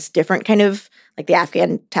 has different kind of, like the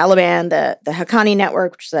Afghan Taliban, the Haqqani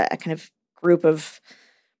Network, which is a kind of group of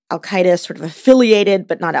Al-Qaeda sort of affiliated,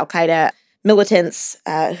 but not Al-Qaeda militants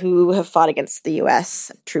who have fought against the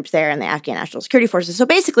U.S. troops there and the Afghan National Security Forces. So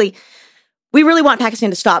basically, we really want Pakistan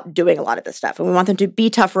to stop doing a lot of this stuff. And we want them to be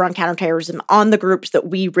tougher on counterterrorism on the groups that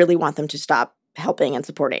we really want them to stop helping and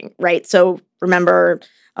supporting, right? So remember,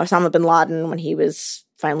 Osama bin Laden, when he was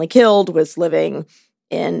finally killed, was living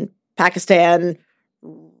in Pakistan,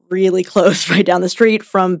 really close, right down the street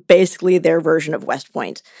from basically their version of West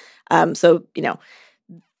Point. So,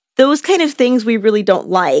 those kind of things we really don't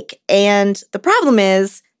like. And the problem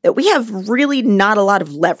is that we have really not a lot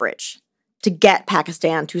of leverage to get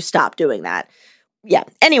Pakistan to stop doing that. Yeah.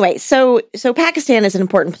 Anyway, so Pakistan is an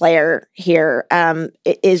important player here,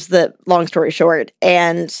 is the long story short.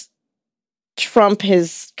 And Trump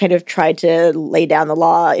has kind of tried to lay down the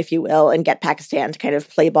law, if you will, and get Pakistan to kind of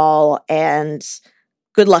play ball, and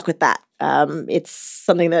good luck with that. It's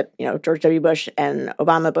something that, George W. Bush and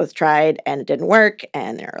Obama both tried, and it didn't work,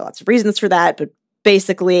 and there are lots of reasons for that, but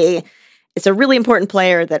basically it's a really important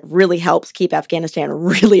player that really helps keep Afghanistan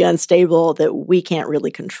really unstable that we can't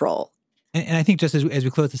really control. And I think just as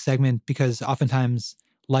we close the segment, because oftentimes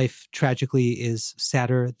life tragically is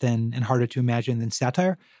sadder and harder to imagine than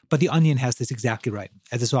satire, but The Onion has this exactly right,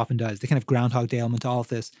 as this often does. The kind of Groundhog Day element to all of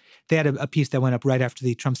this. They had a piece that went up right after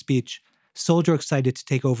the Trump speech, "Soldier excited to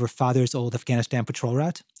take over father's old Afghanistan patrol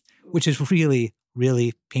route," which is really,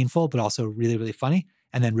 really painful, but also really, really funny,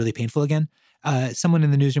 and then really painful again. Someone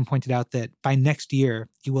in the newsroom pointed out that by next year,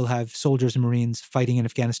 you will have soldiers and Marines fighting in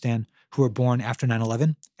Afghanistan who were born after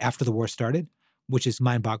 9/11, after the war started, which is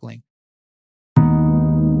mind-boggling.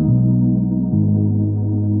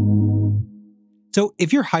 So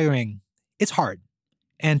if you're hiring, it's hard.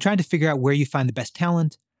 And trying to figure out where you find the best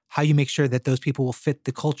talent, how you make sure that those people will fit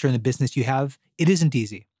the culture and the business you have, it isn't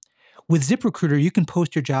easy. With ZipRecruiter, you can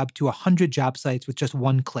post your job to 100 job sites with just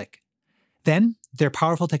one click. Then, their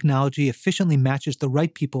powerful technology efficiently matches the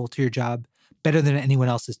right people to your job better than anyone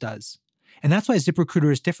else's does. And that's why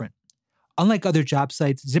ZipRecruiter is different. Unlike other job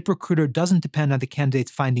sites, ZipRecruiter doesn't depend on the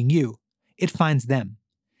candidates finding you. It finds them.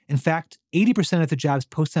 In fact, 80% of the jobs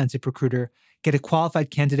posted on ZipRecruiter get a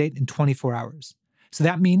qualified candidate in 24 hours. So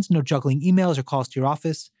that means no juggling emails or calls to your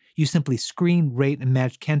office. You simply screen, rate, and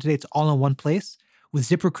manage candidates all in one place with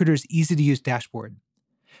ZipRecruiter's easy-to-use dashboard.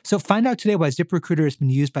 So find out today why ZipRecruiter has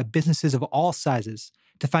been used by businesses of all sizes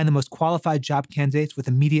to find the most qualified job candidates with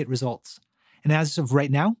immediate results. And as of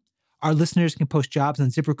right now, our listeners can post jobs on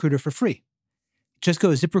ZipRecruiter for free. Just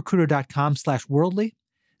go to ZipRecruiter.com/worldly,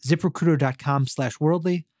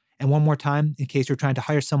 ZipRecruiter.com/worldly, and one more time, in case you're trying to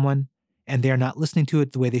hire someone and they're not listening to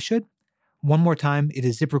it the way they should, one more time, it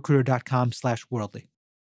is ZipRecruiter.com/worldly.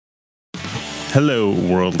 Hello,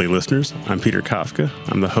 worldly listeners. I'm Peter Kafka.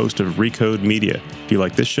 I'm the host of Recode Media. If you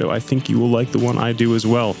like this show, I think you will like the one I do as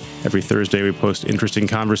well. Every Thursday, we post interesting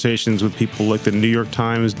conversations with people like the New York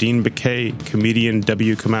Times' Dean Baquet, comedian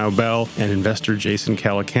W. Kamau Bell, and investor Jason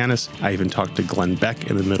Calacanis. I even talked to Glenn Beck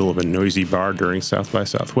in the middle of a noisy bar during South by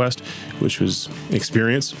Southwest, which was an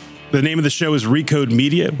experience. The name of the show is Recode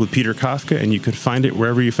Media with Peter Kafka, and you can find it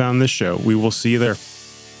wherever you found this show. We will see you there.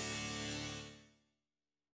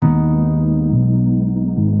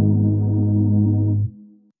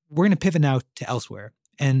 We're going to pivot now to Elsewhere.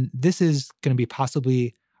 And this is going to be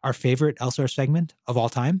possibly our favorite Elsewhere segment of all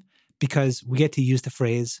time because we get to use the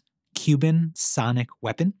phrase Cuban sonic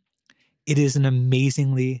weapon. It is an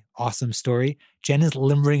amazingly awesome story. Jen is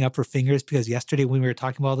limbering up her fingers because yesterday when we were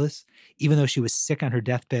talking about this, even though she was sick on her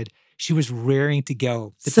deathbed, she was raring to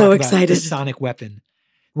go to So talk excited. about the sonic weapon.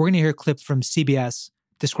 We're going to hear a clip from CBS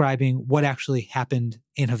describing what actually happened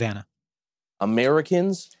in Havana.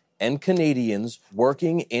 Americans and Canadians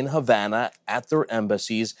working in Havana at their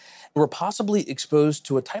embassies were possibly exposed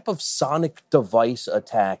to a type of sonic device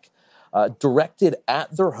attack directed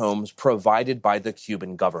at their homes provided by the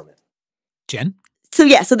Cuban government. Jen? So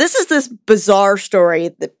this is this bizarre story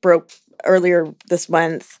that broke earlier this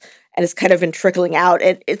month and has kind of been trickling out.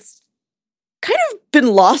 It's kind of been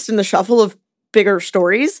lost in the shuffle of bigger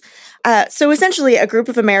stories. So essentially, a group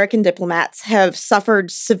of American diplomats have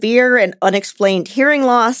suffered severe and unexplained hearing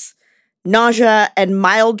loss, nausea, and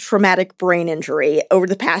mild traumatic brain injury over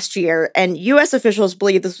the past year. And U.S. officials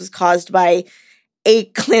believe this was caused by a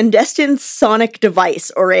clandestine sonic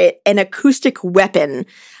device or an acoustic weapon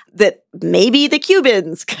that maybe the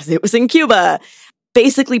Cubans, because it was in Cuba,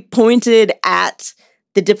 basically pointed at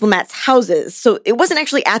the diplomats' houses. So it wasn't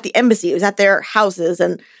actually at the embassy, it was at their houses.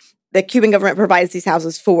 And the Cuban government provides these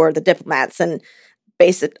houses for the diplomats, and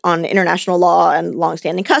based it on international law and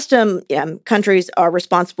longstanding custom, countries are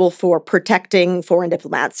responsible for protecting foreign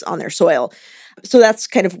diplomats on their soil. So that's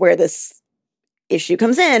kind of where this issue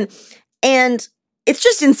comes in. And it's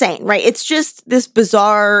just insane, right? It's just this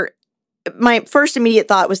bizarre. My first immediate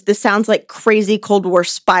thought was this sounds like crazy Cold War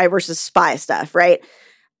spy versus spy stuff, right?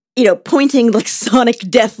 Pointing like sonic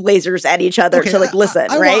death lasers at each other to listen,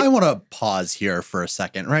 right? I want to pause here for a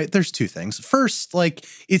second, right? There's two things. First,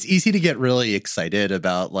 it's easy to get really excited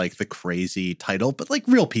about the crazy title, but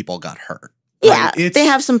real people got hurt. Yeah, right? They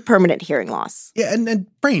have some permanent hearing loss. Yeah, and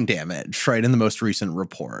brain damage, right, in the most recent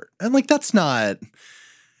report. And it's not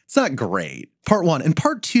great. Part one. And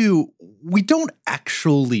part two, we don't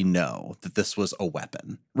actually know that this was a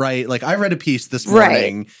weapon, right? I read a piece this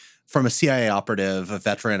morning from a CIA operative, a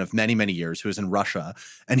veteran of many, many years who was in Russia.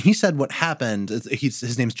 And he said what happened,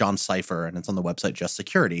 his name's John Cipher, and it's on the website Just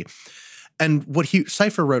Security. And what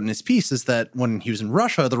Cipher wrote in his piece is that when he was in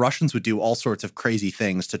Russia, the Russians would do all sorts of crazy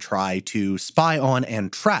things to try to spy on and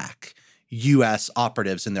track U.S.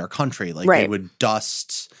 operatives in their country. They would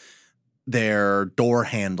dust their door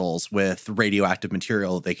handles with radioactive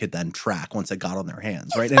material they could then track once it got on their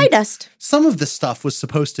hands, right? Spy dust. Some of this stuff was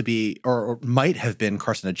supposed to be or might have been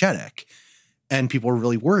carcinogenic, and people were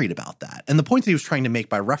really worried about that. And the point that he was trying to make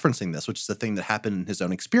by referencing this, which is the thing that happened in his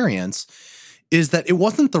own experience, is that it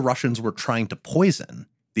wasn't the Russians were trying to poison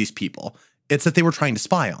these people. It's that they were trying to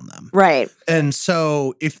spy on them. Right. And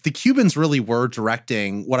so if the Cubans really were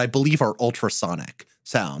directing what I believe are ultrasonic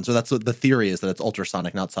sounds, or that's what the theory is, that it's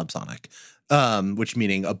ultrasonic, not subsonic, which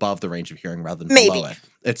meaning above the range of hearing rather than below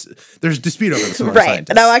it. There's dispute over this among scientists.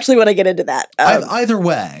 And I actually want to get into that. Either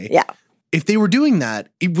way, yeah. If they were doing that,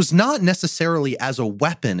 it was not necessarily as a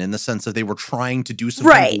weapon in the sense that they were trying to do some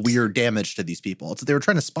kind of weird damage to these people. It's that they were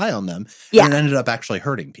trying to spy on them, and it ended up actually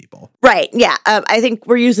hurting people. Right, yeah. I think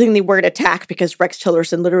we're using the word attack because Rex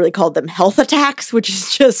Tillerson literally called them health attacks, which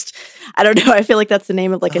is just, I don't know, I feel like that's the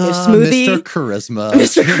name of a new smoothie. Mr. Charisma.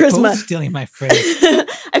 Mr. Charisma. Both stealing my phrase.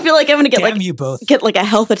 I feel like I'm going to get you both. Get a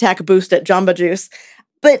health attack boost at Jamba Juice.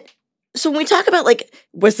 But so when we talk about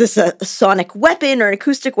was this a sonic weapon or an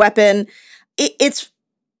acoustic weapon, it's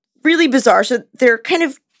really bizarre. So they're kind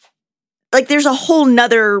of there's a whole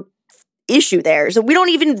nother issue there. So we don't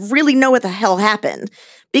even really know what the hell happened.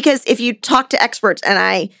 Because if you talk to experts, and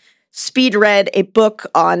I speed read a book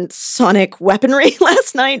on sonic weaponry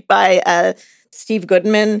last night by Steve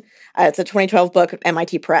Goodman. It's a 2012 book at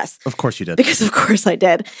MIT Press. Of course you did. Because of course I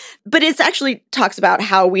did. But it actually talks about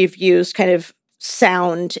how we've used kind of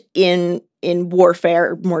sound in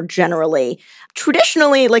warfare more generally.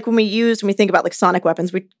 Traditionally, when we think about sonic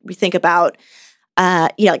weapons, we think about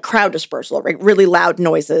crowd dispersal, right? Really loud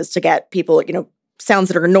noises to get people, sounds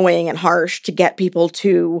that are annoying and harsh to get people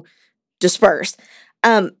to disperse.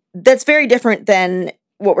 That's very different than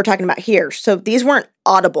what we're talking about here. So these weren't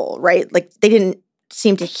audible, right? Like they didn't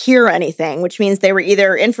seem to hear anything, which means they were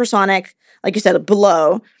either infrasonic, like you said,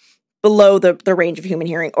 below the range of human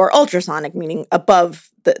hearing, or ultrasonic, meaning above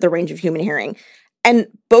the range of human hearing. And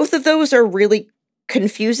both of those are really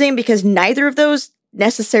confusing because neither of those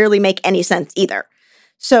necessarily make any sense either.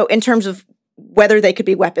 So in terms of whether they could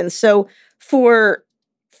be weapons. So for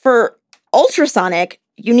ultrasonic,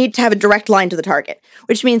 you need to have a direct line to the target,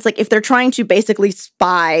 which means like if they're trying to basically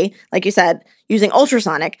spy, like you said, using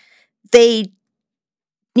ultrasonic, they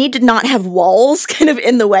need to not have walls kind of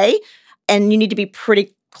in the way, and you need to be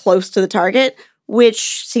pretty close to the target,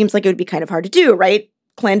 which seems like it would be kind of hard to do, right?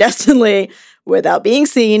 Clandestinely, without being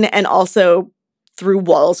seen, and also through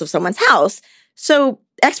walls of someone's house. So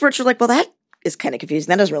experts are like, well, that is kind of confusing.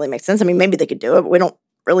 That doesn't really make sense. I mean, maybe they could do it, but we don't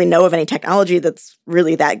really know of any technology that's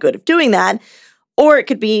really that good at doing that. Or it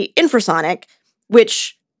could be infrasonic,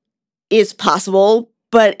 which is possible,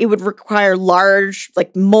 but it would require large,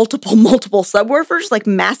 like multiple subwoofers, like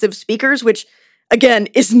massive speakers, which again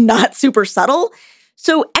is not super subtle.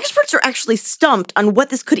 So experts are actually stumped on what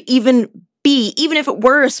this could even be, even if it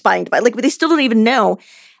were a spying device. Like they still don't even know.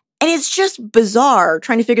 And it's just bizarre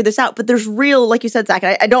trying to figure this out. But there's real, like you said, Zach,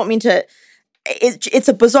 and I don't mean to, it's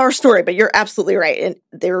a bizarre story, but you're absolutely right. And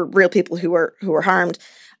there are real people who were harmed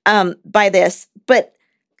by this. But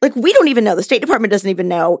like, we don't even know. The State Department doesn't even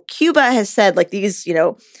know. Cuba has said like these,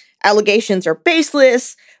 allegations are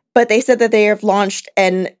baseless, but they said that they have launched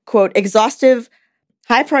an, quote, exhaustive,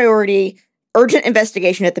 high priority, urgent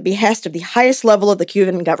investigation at the behest of the highest level of the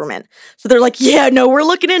Cuban government. So they're like, yeah, no, we're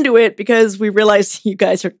looking into it because we realize you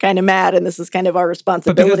guys are kind of mad and this is kind of our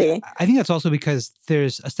responsibility. I think that's also because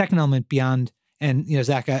there's a second element beyond, and,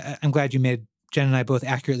 Zach, I'm glad you made Jen and I both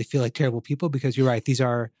accurately feel like terrible people, because you're right. These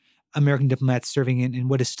are American diplomats serving in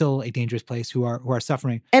what is still a dangerous place who are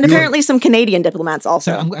suffering. And apparently some Canadian diplomats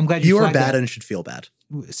also. So I'm glad you are bad that. And should feel bad.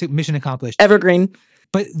 Mission accomplished. Evergreen.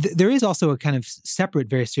 But there is also a kind of separate,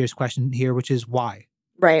 very serious question here, which is why?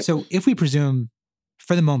 Right. So if we presume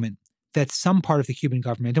for the moment that some part of the Cuban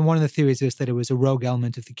government, and one of the theories is that it was a rogue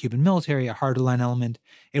element of the Cuban military, a hard-to-line element,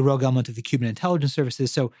 a rogue element of the Cuban intelligence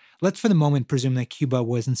services. So let's for the moment presume that Cuba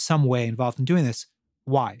was in some way involved in doing this.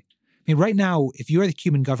 Why? I mean, right now, if you are the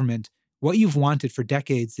Cuban government, what you've wanted for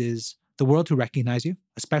decades is the world to recognize you,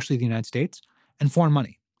 especially the United States, and foreign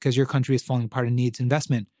money, because your country is falling apart and needs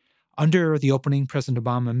investment. Under the opening President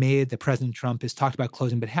Obama made, that President Trump has talked about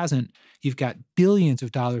closing but hasn't, you've got billions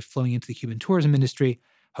of dollars flowing into the Cuban tourism industry,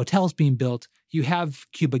 hotels being built. You have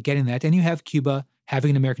Cuba getting that, and you have Cuba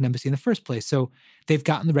having an American embassy in the first place. So they've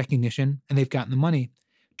gotten the recognition and they've gotten the money.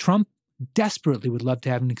 Trump desperately would love to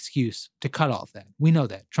have an excuse to cut all of that. We know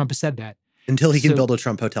that. Trump has said that. Until he can build a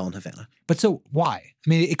Trump hotel in Havana. But so why? I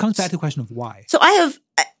mean, it comes back to the question of why. So I have,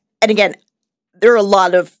 and again, there are a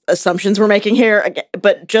lot of assumptions we're making here,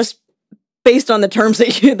 but just based on the terms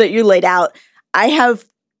that you laid out, I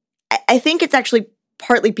think it's actually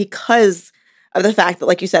partly because of the fact that,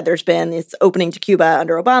 like you said, there's been this opening to Cuba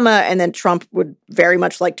under Obama, and then Trump would very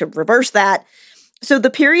much like to reverse that. So the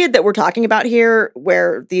period that we're talking about here,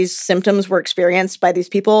 where these symptoms were experienced by these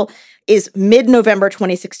people, is mid-November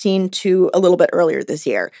 2016 to a little bit earlier this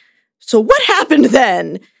year. So what happened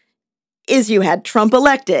then is you had Trump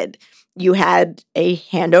elected. You had a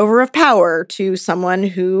handover of power to someone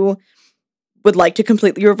who would like to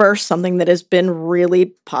completely reverse something that has been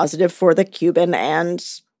really positive for the Cuban and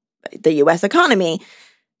the U.S. economy.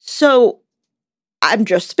 So I'm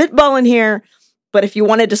just spitballing here, but if you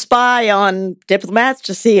wanted to spy on diplomats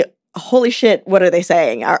to see, holy shit, what are they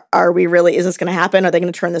saying? Are we really, is this going to happen? Are they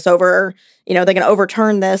going to turn this over? Are they going to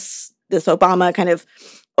overturn this Obama kind of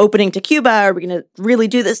opening to Cuba? Are we going to really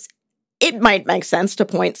do this? It might make sense to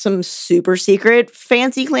point some super secret,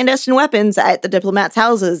 fancy clandestine weapons at the diplomats'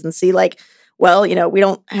 houses and see like, well, we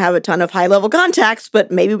don't have a ton of high-level contacts,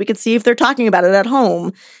 but maybe we could see if they're talking about it at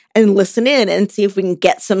home and listen in and see if we can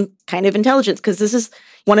get some kind of intelligence, because this is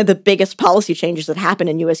one of the biggest policy changes that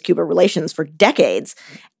happened in U.S.-Cuba relations for decades,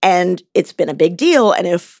 and it's been a big deal. And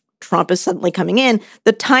if Trump is suddenly coming in,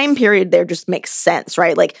 the time period there just makes sense,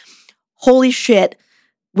 right? Like, holy shit,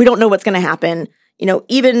 we don't know what's going to happen.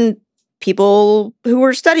 Even people who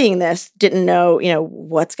were studying this didn't know,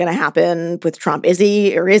 what's going to happen with Trump. Is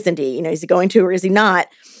he or isn't he? Is he going to or is he not?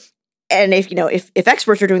 And if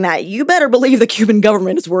experts are doing that, you better believe the Cuban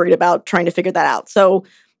government is worried about trying to figure that out. So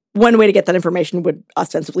one way to get that information would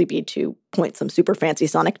ostensibly be to point some super fancy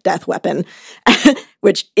sonic death weapon,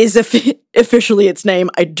 which is officially its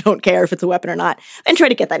name. I don't care if it's a weapon or not, and try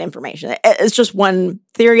to get that information. It's just one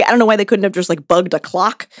theory. I don't know why they couldn't have just like bugged a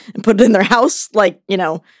clock and put it in their house. Like,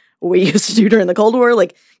 what we used to do during the Cold War,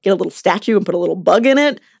 like get a little statue and put a little bug in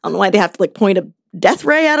it. I don't know why they have to like point a death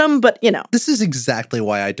ray at them, but you know. This is exactly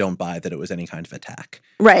why I don't buy that it was any kind of attack.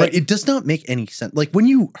 Right. It does not make any sense. Like when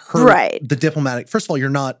you heard Right. the diplomatic, first of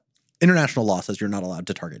all, international law says you're not allowed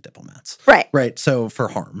to target diplomats. Right. Right. So for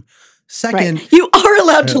harm. Second, Right. You are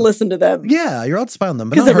allowed to listen to them. yeah, you're allowed to spy on them,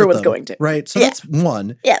 but 'Cause not hurt everyone's them, going to. right? So Yeah. that's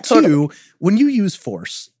one. Yeah, totally. Two, when you use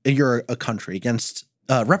force, you're a country against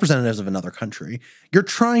representatives of another country, you're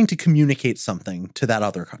trying to communicate something to that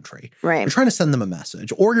other country. Right. You're trying to send them a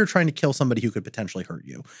message, or you're trying to kill somebody who could potentially hurt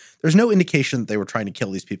you. There's no indication that they were trying to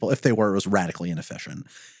kill these people. If they were, it was radically inefficient.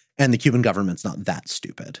 And the Cuban government's not that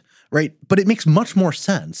stupid, right? But it makes much more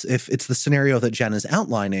sense if it's the scenario that Jen is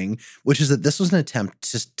outlining, which is that this was an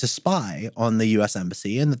attempt to spy on the U.S.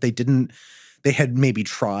 embassy and that they had maybe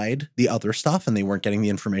tried the other stuff and they weren't getting the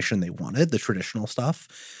information they wanted, the traditional stuff.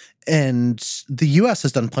 And the U.S.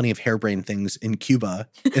 has done plenty of harebrained things in Cuba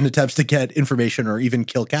in attempts to get information or even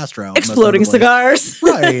kill Castro. Exploding cigars.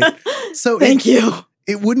 Right. So Thank you.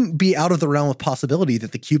 It wouldn't be out of the realm of possibility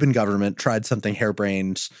that the Cuban government tried something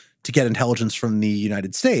harebrained to get intelligence from the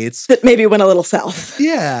United States. That maybe went a little south.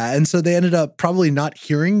 Yeah. And so they ended up probably not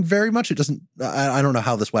hearing very much. It doesn't, I don't know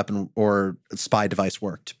how this weapon or spy device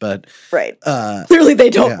worked, but. Right. Clearly they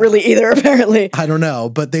don't really either, apparently. I don't know,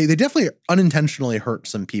 but they definitely unintentionally hurt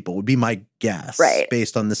some people, would be my guess. Right.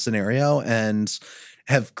 Based on this scenario, and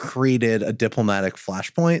have created a diplomatic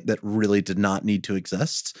flashpoint that really did not need to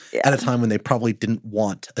exist at a time when they probably didn't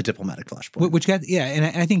want a diplomatic flashpoint. Which got, yeah, and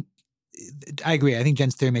I think, I agree. I think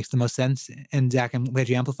Jen's theory makes the most sense. And Zach, I'm glad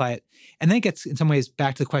you amplify it. And then it gets, in some ways,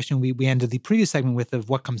 back to the question we ended the previous segment with of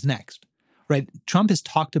what comes next, right? Trump has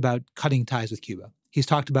talked about cutting ties with Cuba. He's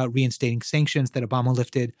talked about reinstating sanctions that Obama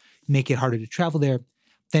lifted, make it harder to travel there.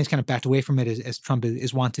 Then he's kind of backed away from it as Trump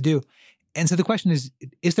is wont to do. And so the question is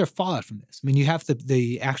there fallout from this? I mean, you have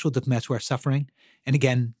the actual diplomats who are suffering. And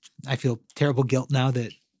again, I feel terrible guilt now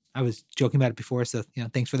that I was joking about it before, so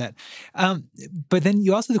thanks for that. But then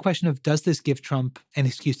you also have the question of, does this give Trump an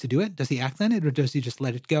excuse to do it? Does he act on it, or does he just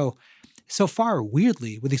let it go? So far,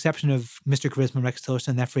 weirdly, with the exception of Mr. Charisma and Rex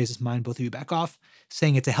Tillerson, that phrase is mine, both of you back off,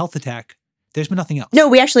 saying it's a health attack, there's been nothing else.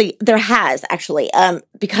 No, there has actually,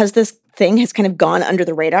 because this thing has kind of gone under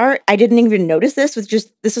the radar. I didn't even notice this.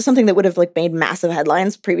 This is something that would have made massive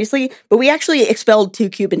headlines previously, but we actually expelled 2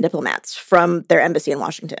 Cuban diplomats from their embassy in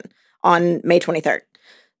Washington on May 23rd.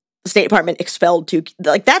 The State Department expelled 2,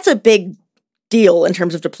 that's a big deal in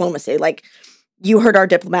terms of diplomacy. You hurt our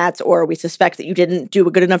diplomats, or we suspect that you didn't do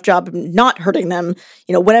a good enough job of not hurting them,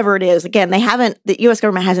 whatever it is. Again, the U.S.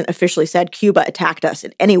 government hasn't officially said Cuba attacked us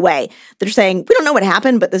in any way. They're saying, we don't know what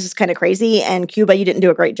happened, but this is kind of crazy. And Cuba, you didn't do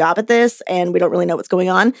a great job at this. And we don't really know what's going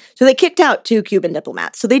on. So they kicked out 2 Cuban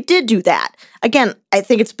diplomats. So they did do that. Again, I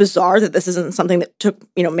think it's bizarre that this isn't something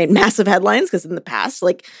that made massive headlines, because in the past,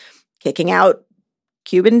 kicking out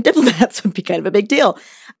Cuban diplomats would be kind of a big deal.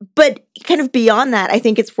 But kind of beyond that, I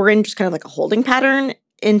think we're in just kind of a holding pattern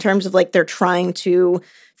in terms of they're trying to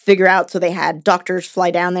figure out. So they had doctors fly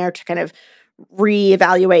down there to kind of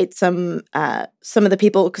reevaluate some of the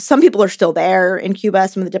people, because some people are still there in Cuba,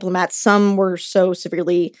 some of the diplomats. Some were so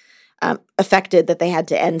severely affected that they had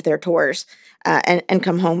to end their tours and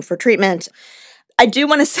come home for treatment. I do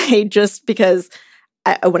want to say, just because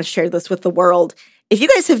I want to share this with the world, if you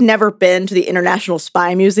guys have never been to the International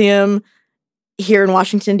Spy Museum here in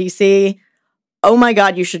Washington, D.C., oh my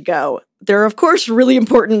God, you should go. There are, of course, really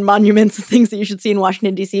important monuments and things that you should see in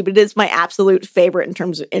Washington, D.C., but it is my absolute favorite in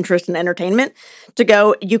terms of interest and entertainment to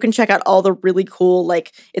go. You can check out all the really cool,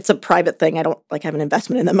 it's a private thing. I don't, have an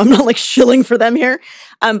investment in them. I'm not, shilling for them here.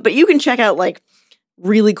 But you can check out,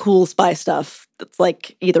 really cool spy stuff that's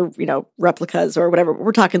either, replicas or whatever.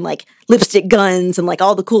 We're talking lipstick guns and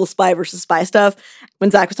all the cool spy versus spy stuff. When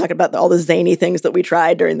Zach was talking about all the zany things that we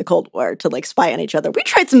tried during the Cold War to spy on each other, we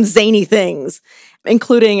tried some zany things,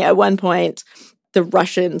 including at one point some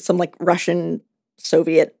Russian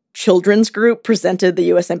Soviet children's group presented the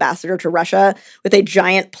U.S. ambassador to Russia with a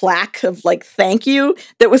giant plaque of thank you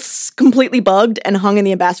that was completely bugged and hung in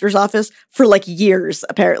the ambassador's office for years,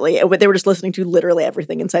 apparently. And they were just listening to literally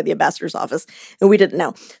everything inside the ambassador's office, and we didn't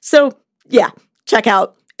know. So yeah, check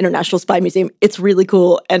out International Spy Museum. It's really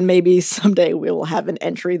cool, and maybe someday we will have an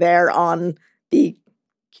entry there on the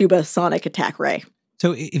Cuba sonic attack ray.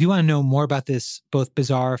 So if you want to know more about this both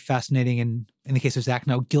bizarre, fascinating, and in the case of Zach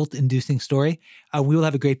now, guilt-inducing story, we will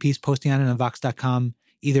have a great piece posting on it on Vox.com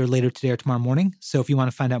either later today or tomorrow morning. So if you want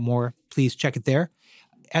to find out more, please check it there.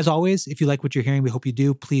 As always, if you like what you're hearing, we hope you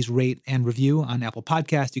do. Please rate and review on Apple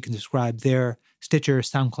Podcasts. You can subscribe there, Stitcher,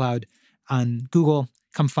 SoundCloud, on Google.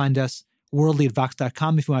 Come find us. worldly at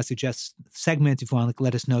vox.com if you want to suggest segments, if you want to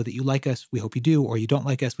let us know that you like us, we hope you do, or you don't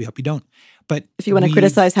like us, we hope you don't. But if you want to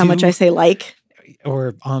criticize how much I say like,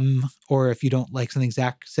 or if you don't like something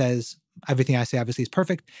Zach says, everything I say obviously is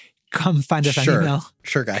perfect, come find us on email.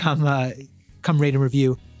 Sure, guy. Come rate and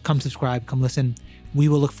review, come subscribe, come listen. We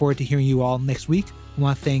will look forward to hearing you all next week. We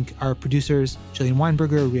want to thank our producers, Jillian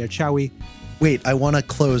Weinberger, Riyad Chawi. Wait, I want to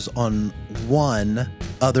close on one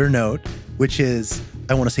other note, which is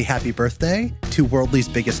I want to say happy birthday to Worldly's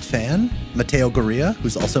biggest fan, Mateo Gorilla,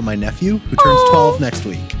 who's also my nephew, who turns 12 next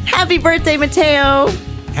week. Happy birthday, Mateo.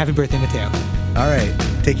 Happy birthday, Mateo. All right.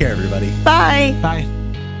 Take care, everybody. Bye. Bye.